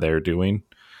what they're doing,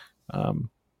 and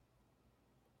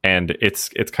it's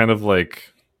kind of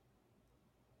like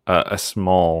a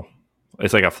small.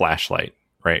 It's like a flashlight,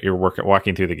 right? You're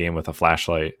walking through the game with a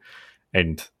flashlight,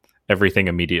 and everything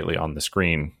immediately on the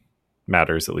screen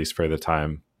matters, at least for the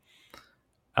time.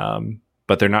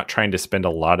 But they're not trying to spend a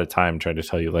lot of time trying to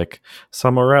tell you, like,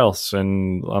 somewhere else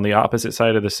and on the opposite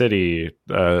side of the city,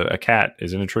 a cat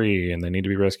is in a tree and they need to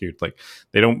be rescued. Like,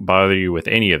 they don't bother you with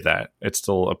any of that. It's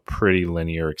still a pretty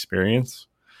linear experience.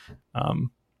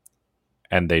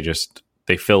 And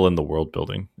they fill in the world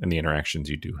building and the interactions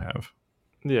you do have.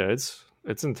 Yeah,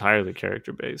 it's entirely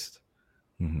character based.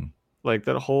 Mm-hmm. Like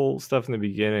that whole stuff in the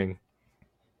beginning.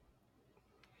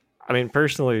 I mean,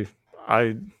 personally,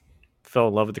 I fell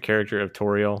in love with the character of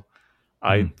Toriel.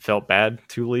 I felt bad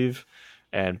to leave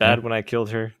and bad when I killed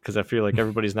her because I feel like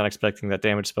everybody's not expecting that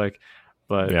damage spike.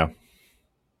 But yeah,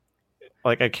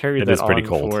 like I carried that on pretty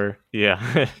cold. For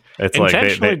it's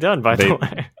intentionally like done by the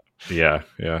way.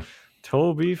 Yeah.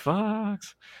 Toby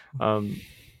Fox.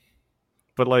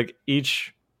 But like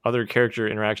each other character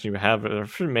interaction you have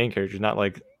for main characters, not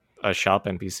like a shop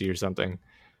NPC or something.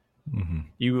 Mm-hmm.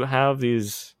 You have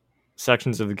these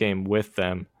sections of the game with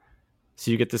them, so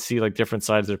you get to see like different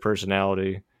sides of their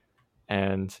personality,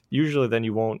 and usually then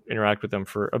you won't interact with them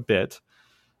for a bit.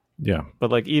 Yeah,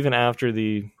 but like even after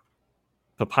the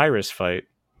Papyrus fight,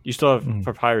 you still have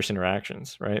Papyrus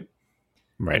interactions, right?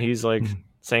 And he's like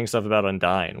saying stuff about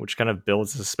Undyne, which kind of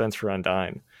builds the suspense for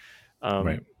Undyne.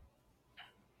 Right.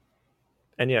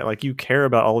 And yeah, like you care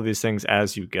about all of these things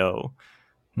as you go.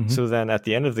 Mm-hmm. So then at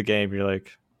the end of the game, you're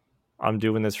like, I'm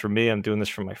doing this for me. I'm doing this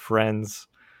for my friends.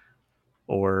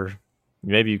 Or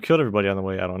maybe you killed everybody on the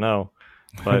way. I don't know.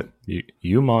 But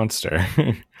you monster.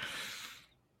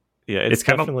 Yeah, it's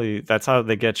definitely that's how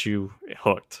they get you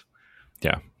hooked.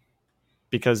 Yeah.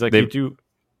 Because like you do.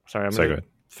 Sorry, I'm going to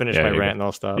finish my rant and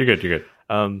I'll stop. You're good.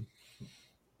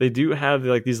 They do have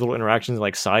like these little interactions,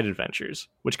 like side adventures,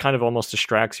 which kind of almost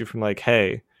distracts you from like,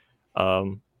 hey,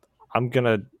 I'm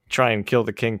gonna try and kill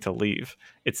the king to leave.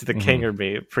 It's the king or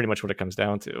me, pretty much what it comes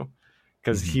down to,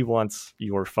 because he wants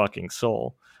your fucking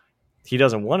soul. He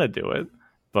doesn't want to do it,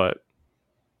 but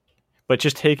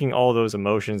just taking all those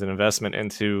emotions and investment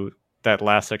into that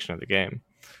last section of the game.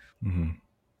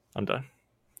 I'm done.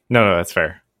 No, that's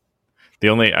fair. The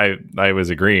only I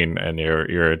was agreeing, and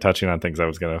you're touching on things I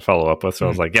was going to follow up with. So I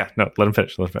was like, yeah, no, let him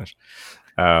finish.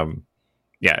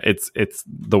 Yeah, it's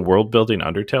the world building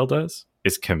Undertale does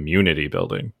is community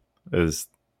building is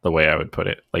the way I would put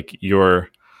it. Like you're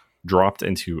dropped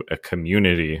into a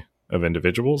community of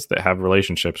individuals that have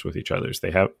relationships with each other.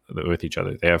 They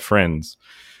have friends.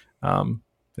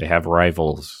 They have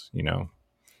rivals,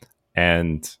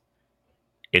 and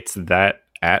it's that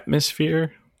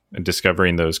atmosphere and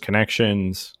discovering those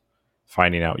connections,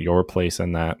 finding out your place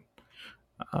in that,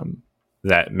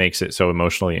 that makes it so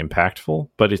emotionally impactful.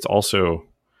 But it's also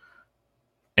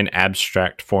an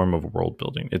abstract form of world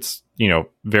building. It's,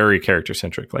 very character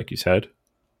centric, like you said,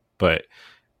 but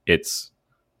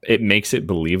it makes it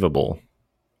believable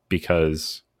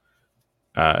because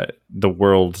the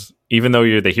world, even though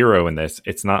you're the hero in this,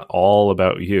 it's not all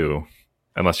about you,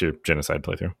 unless you're genocide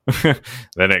playthrough.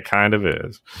 Then it kind of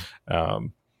is.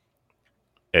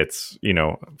 It's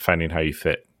finding how you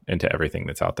fit into everything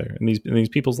that's out there in these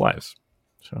people's lives.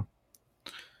 So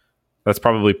that's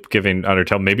probably giving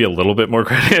Undertale maybe a little bit more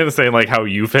credit and saying like how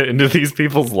you fit into these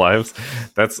people's lives.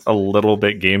 That's a little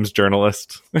bit games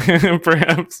journalist,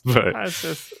 perhaps, but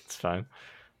it's fine.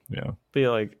 Yeah, but yeah,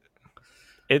 like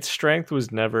its strength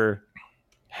was never,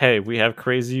 hey, we have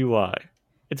crazy UI.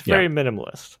 It's very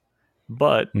minimalist,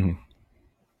 but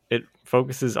it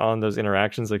focuses on those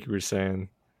interactions, like you were saying.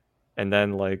 And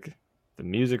then, like, the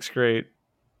music's great.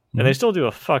 And they still do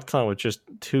a fuck ton with just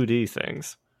 2D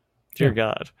things. Dear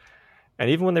God. And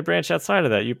even when they branch outside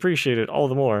of that, you appreciate it all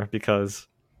the more because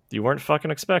you weren't fucking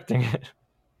expecting it.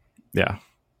 Yeah.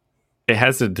 It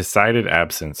has a decided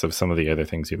absence of some of the other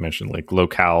things you mentioned, like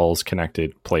locales,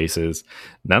 connected places.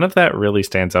 None of that really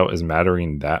stands out as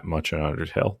mattering that much in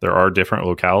Undertale. There are different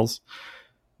locales.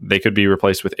 They could be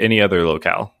replaced with any other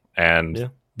locale, and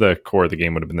the core of the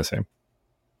game would have been the same.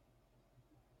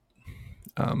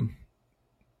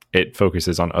 It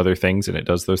focuses on other things and it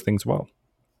does those things well.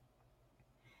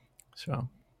 So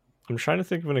I'm trying to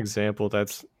think of an example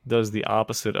that does the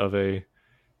opposite of a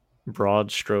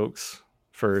broad strokes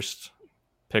first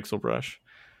pixel brush.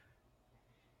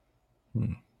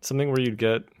 Something where you'd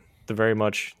get the very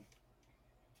much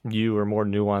you or more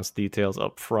nuanced details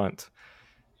up front,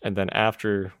 and then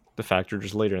after the fact or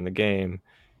just later in the game,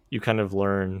 you kind of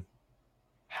learn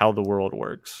how the world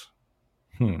works.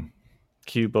 Hmm.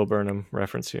 Cue Bo Burnham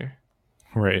reference here.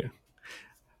 Right.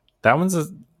 That one's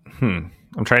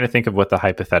I'm trying to think of what the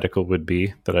hypothetical would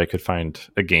be that I could find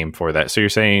a game for that. So you're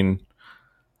saying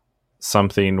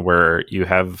something where you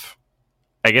have,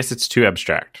 I guess it's too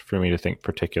abstract for me to think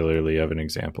particularly of an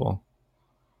example.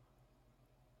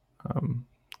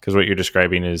 Because what you're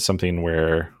describing is something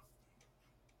where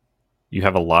you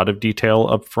have a lot of detail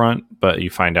up front, but you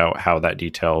find out how that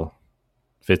detail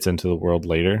fits into the world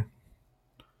later.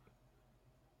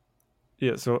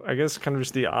 Yeah, so I guess kind of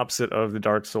just the opposite of the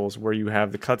Dark Souls, where you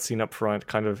have the cutscene up front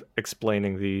kind of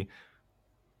explaining the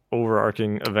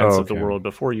overarching events of the world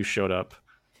before you showed up.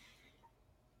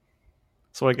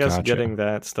 So I guess getting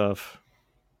that stuff.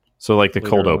 So like the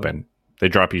cold open, they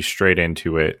drop you straight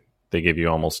into it. They give you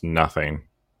almost nothing.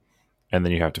 And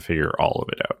then you have to figure all of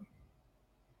it out.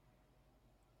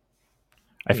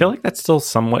 I feel like that's still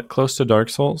somewhat close to Dark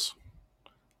Souls.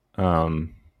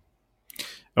 One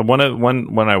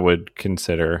I would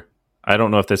consider. I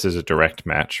don't know if this is a direct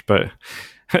match, but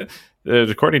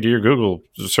according to your Google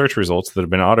search results that have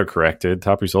been autocorrected,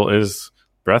 top result is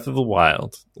Breath of the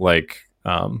Wild. Like,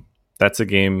 that's a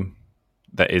game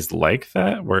that is like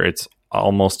that, where it's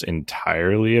almost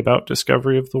entirely about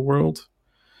discovery of the world,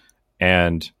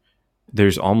 and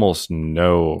there's almost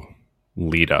no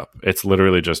lead up. It's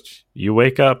literally just you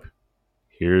wake up,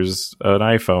 here's an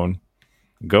iPhone,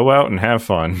 go out and have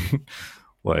fun.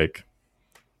 Like,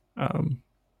 I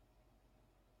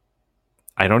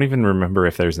don't even remember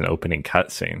if there's an opening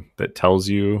cutscene that tells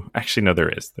you. Actually, no, there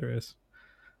is.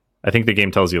 I think the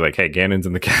game tells you like, "Hey, Ganon's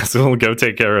in the castle. Go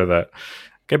take care of that.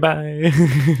 Goodbye,"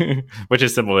 which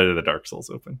is similar to the Dark Souls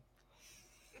open.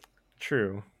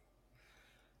 True.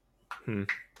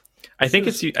 I think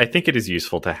it is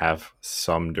useful to have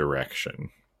some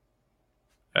direction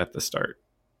at the start.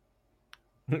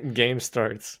 Game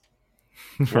starts.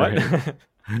 What?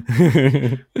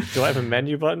 Do I have a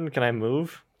menu button? Can I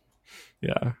move?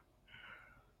 Yeah.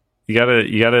 You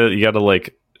gotta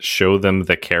like show them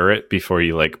the carrot before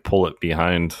you like pull it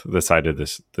behind the side of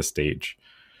the stage,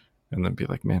 and then be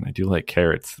like, "Man, I do like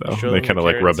carrots, though." They kind of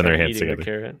like rubbing their hands together. The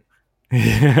carrot.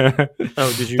 Yeah.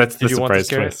 Oh, did you? That's did the you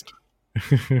surprise want this twist.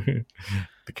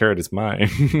 The carrot is mine.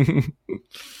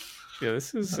 Yeah,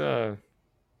 this is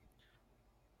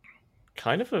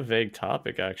kind of a vague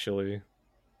topic, actually.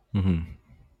 Mm-hmm.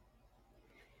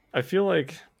 I feel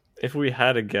like if we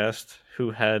had a guest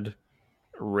who had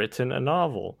written a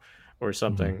novel or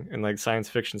something in like science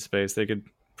fiction space, they could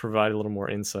provide a little more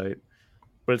insight.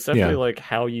 But it's definitely like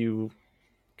how you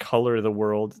color the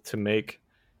world to make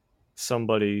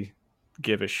somebody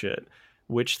give a shit.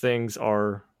 Which things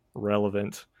are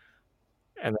relevant,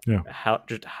 and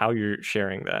how you're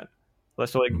sharing that.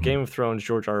 So like Game of Thrones,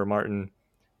 George R.R. Martin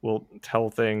will tell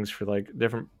things for like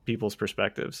different people's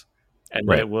perspectives, and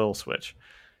then it will switch.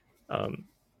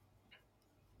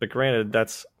 But granted,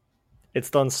 it's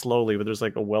done slowly, but there's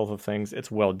like a wealth of things. It's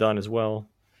well done as well.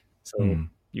 So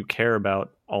you care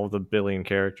about all the billion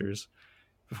characters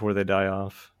before they die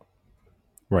off.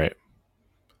 Right.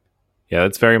 Yeah,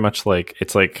 it's very much like,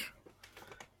 it's like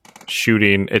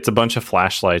shooting. It's a bunch of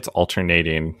flashlights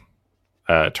alternating,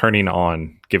 turning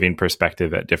on, giving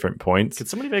perspective at different points. Could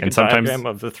somebody make a diagram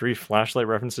of the 3 flashlight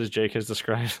references Jake has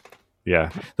described?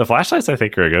 Yeah, the flashlights I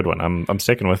think are a good one. I'm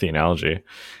sticking with the analogy,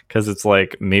 because it's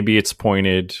like maybe it's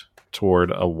pointed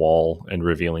toward a wall and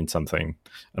revealing something.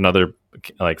 Another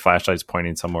like flashlight's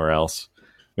pointing somewhere else.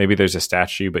 Maybe there's a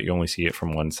statue, but you only see it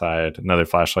from one side. Another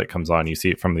flashlight comes on, you see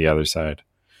it from the other side.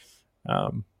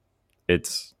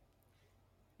 There's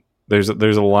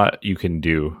a lot you can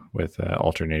do with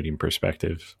alternating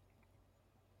perspectives.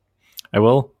 I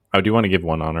do want to give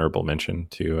one honorable mention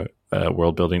to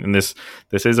world building, and this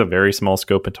is a very small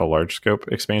scope into large scope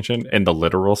expansion in the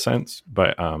literal sense,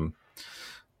 but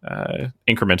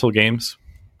incremental games.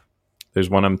 There's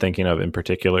one I'm thinking of in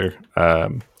particular,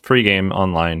 free game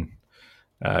online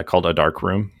called A Dark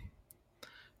Room,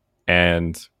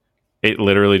 and it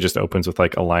literally just opens with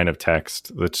like a line of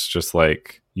text that's just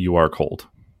like, "You are cold,"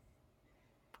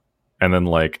 and then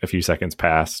like a few seconds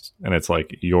passed, and it's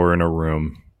like, "You're in a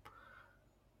room,"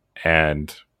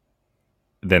 and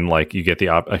then like you get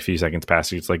a few seconds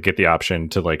past, it's like, "Get the option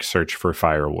to like search for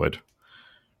firewood,"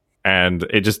 and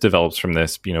it just develops from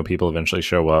this. People eventually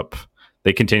show up.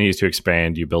 They continue to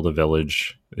expand. You build a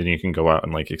village, then you can go out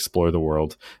and like explore the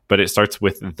world. But it starts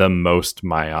with the most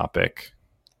myopic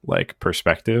like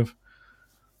perspective,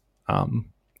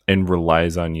 and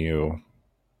relies on you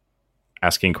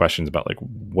asking questions about like,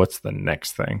 what's the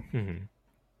next thing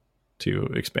to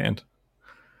expand.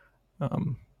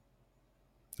 And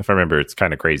If I remember, it's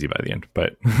kind of crazy by the end,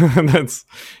 but that's,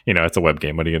 it's a web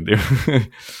game. What are you gonna do?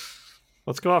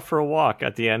 Let's go out for a walk.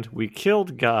 At the end, we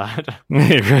killed God.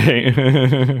 Right.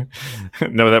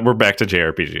 No, that we're back to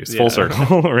JRPGs. Full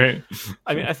circle, right?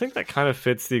 I mean, I think that kind of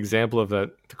fits the example of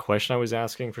the question I was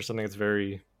asking for something that's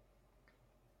very,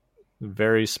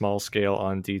 very small scale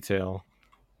on detail.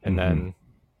 And then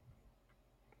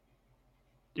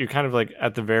you're kind of like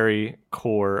at the very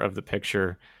core of the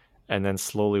picture and then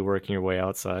slowly working your way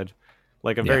outside.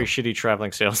 Like a very shitty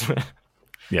traveling salesman.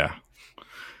 Yeah.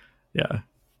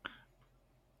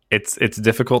 It's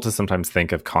difficult to sometimes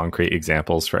think of concrete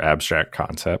examples for abstract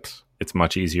concepts. It's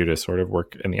much easier to sort of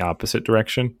work in the opposite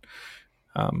direction.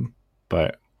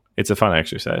 But it's a fun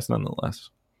exercise nonetheless.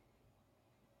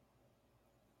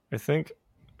 I think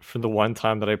for the one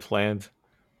time that I planned,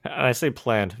 and I say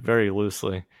planned very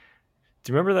loosely,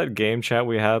 do you remember that game chat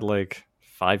we had like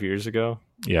 5 years ago?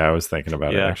 Yeah, I was thinking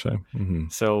about it actually. Mm-hmm.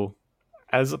 So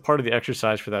as a part of the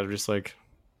exercise for that, just like,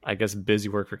 I guess, busy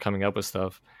work for coming up with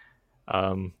stuff,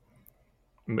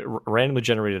 randomly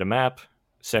generated a map,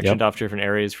 sectioned off different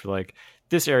areas for like,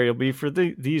 this area will be for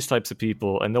these types of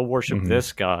people and they'll worship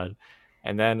this god.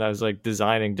 And then I was like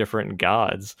designing different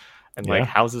gods and like,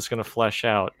 how's this going to flesh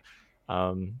out?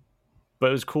 But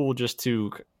it was cool just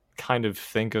to kind of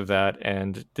think of that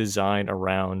and design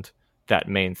around that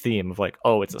main theme of like,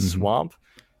 oh, it's a swamp.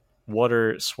 What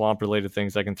are swamp related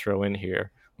things I can throw in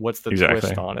here? What's the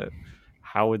twist on it?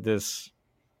 How would this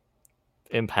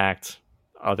impact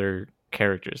other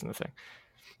characters in the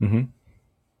thing?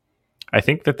 I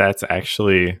think that that's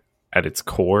actually at its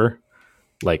core,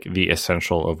 like the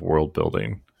essential of world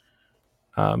building.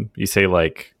 You say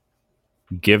like,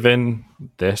 given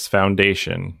this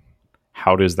foundation,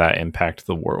 how does that impact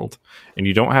the world? And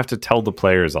you don't have to tell the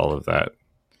players all of that.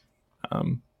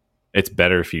 It's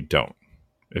better if you don't,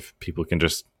 if people can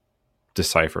just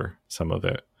decipher some of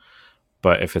it.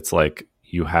 But if it's like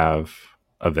you have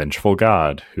a vengeful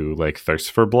god who like thirsts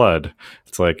for blood,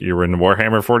 it's like you're in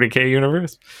Warhammer 40k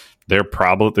universe,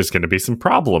 there's going to be some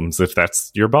problems if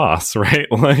that's your boss,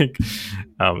 right? Like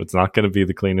it's not going to be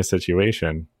the cleanest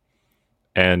situation.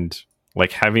 And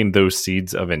like having those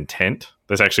seeds of intent,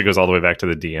 this actually goes all the way back to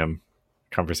the DM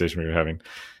conversation we were having.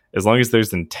 As long as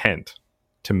there's intent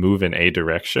to move in a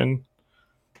direction,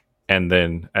 and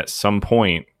then at some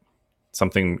point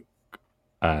something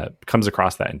comes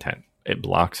across that intent, it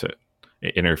blocks it,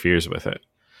 it interferes with it,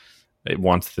 it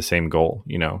wants the same goal,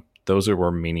 those are where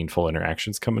meaningful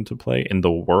interactions come into play in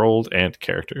the world and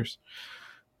characters.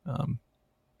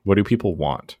 What do people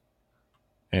want?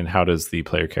 And how does the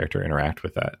player character interact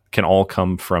with that? Can all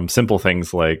come from simple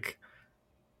things like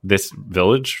this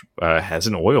village has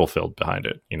an oil field behind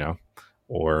it,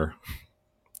 or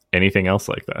anything else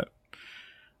like that.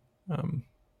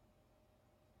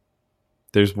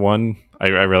 There's one, I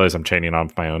realize I'm chaining on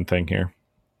my own thing here.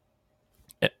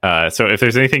 So if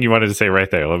there's anything you wanted to say right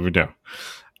there, let me know.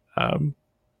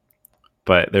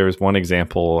 But there was one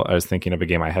example, I was thinking of a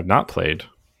game I have not played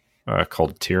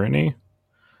called Tyranny,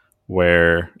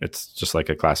 where it's just like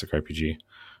a classic RPG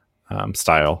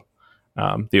style.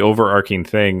 The overarching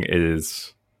thing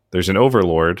is there's an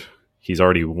overlord. He's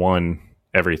already won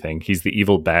everything. He's the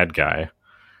evil bad guy.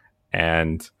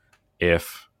 And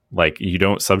if like you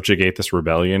don't subjugate this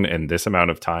rebellion in this amount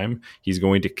of time, he's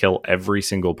going to kill every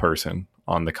single person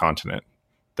on the continent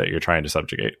that you're trying to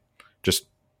subjugate. Just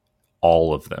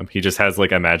all of them. He just has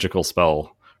like a magical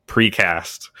spell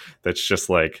precast that's just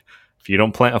like, if you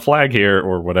don't plant a flag here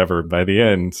or whatever, by the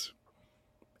end,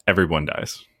 everyone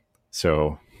dies.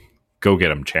 So go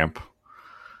get him, champ.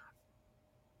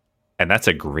 And that's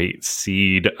a great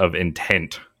seed of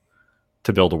intent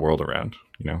to build a world around,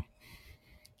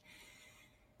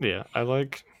 Yeah, I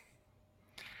like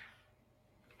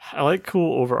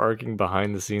cool overarching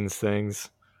behind the scenes things.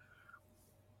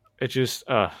 It just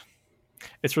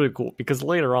it's really cool because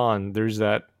later on there's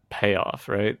that payoff,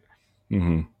 right?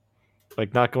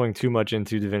 Like not going too much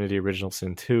into Divinity Original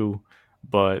Sin 2,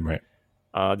 but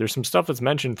there's some stuff that's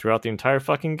mentioned throughout the entire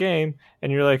fucking game,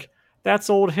 and you're like,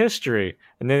 that's old history.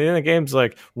 And then the end of the game's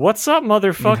like, what's up,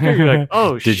 motherfucker? You're like,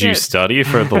 oh, shit. Did you study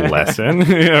for the lesson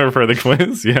or for the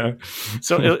quiz? Yeah.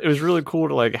 So it was really cool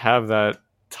to like have that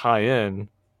tie in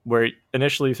where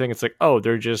initially you think it's like, oh,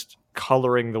 they're just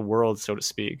coloring the world, so to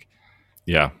speak.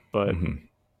 Yeah. But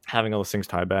having all those things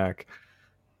tie back.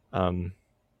 But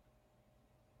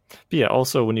yeah,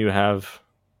 also when you have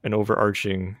an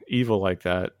overarching evil like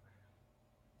that,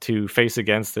 to face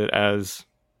against it as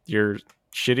your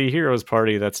shitty heroes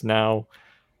party that's now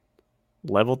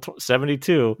level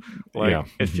 72, like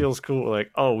it feels cool.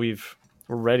 Like, oh, we're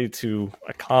ready to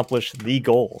accomplish the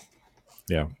goal.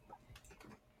 Yeah.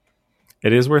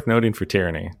 It is worth noting for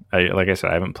Tyranny. Like I said,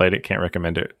 I haven't played it, can't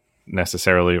recommend it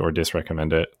necessarily or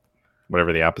disrecommend it.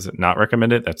 Whatever the opposite, not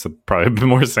recommend it. That's probably the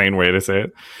more sane way to say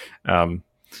it.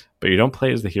 But you don't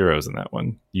play as the heroes in that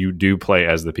one. You do play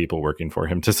as the people working for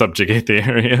him to subjugate the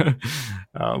area.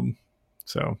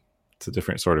 So it's a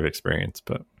different sort of experience,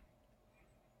 but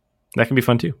that can be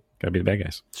fun too. Gotta be the bad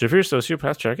guys. So if you're a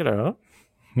sociopath, check it out.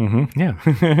 Mm-hmm.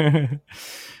 Yeah.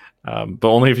 But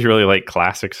only if you really like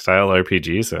classic style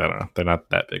RPGs. So I don't know. They're not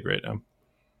that big right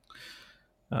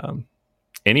now.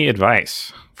 Any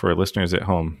advice for listeners at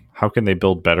home? How can they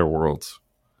build better worlds?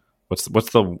 What's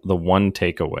the one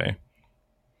takeaway?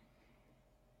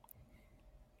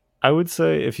 I would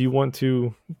say if you want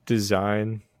to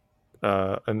design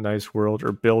a nice world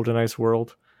or build a nice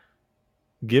world,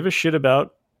 give a shit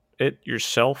about it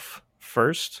yourself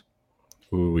first.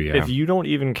 Ooh, yeah. If you don't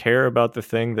even care about the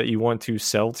thing that you want to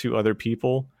sell to other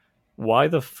people, why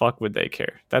the fuck would they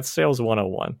care? That's sales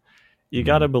 101. You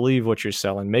got to believe what you're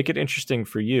selling. Make it interesting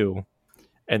for you,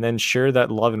 and then share that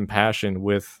love and passion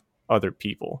with other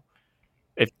people.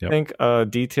 If you think a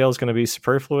detail is going to be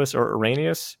superfluous or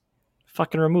erroneous,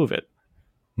 fucking remove it.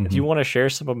 If you want to share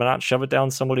something but not shove it down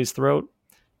somebody's throat,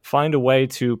 find a way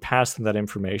to pass them that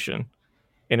information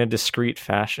in a discreet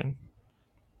fashion.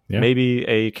 Yeah. Maybe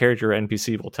a character or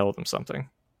NPC will tell them something.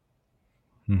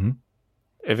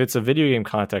 If it's a video game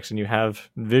context and you have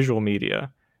visual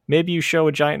media, maybe you show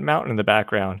a giant mountain in the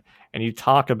background and you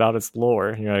talk about its lore.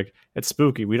 And you're like, it's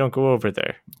spooky. We don't go over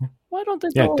there. Why don't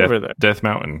they go over there? Death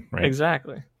Mountain, right?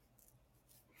 Exactly.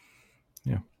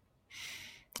 Yeah.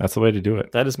 That's the way to do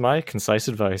it. That is my concise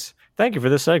advice. Thank you for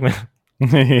this segment.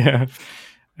 Yeah.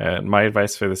 My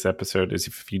advice for this episode is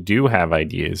if you do have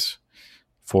ideas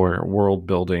for world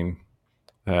building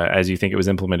as you think it was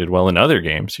implemented well in other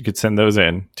games, you could send those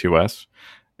in to us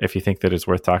if you think that it's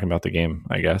worth talking about the game,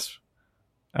 I guess.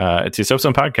 It's your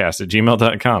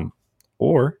soapstonepodcast@gmail.com.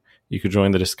 Or you could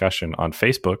join the discussion on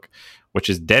Facebook, which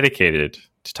is dedicated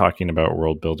to talking about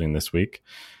world building this week.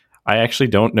 I actually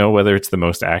don't know whether it's the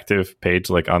most active page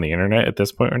like on the internet at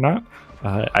this point or not.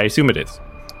 I assume it is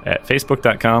at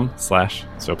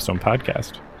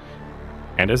facebook.com/soapstonepodcast.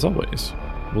 And as always,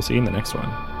 we'll see you in the next one.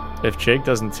 If Jake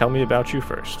doesn't tell me about you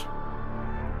first.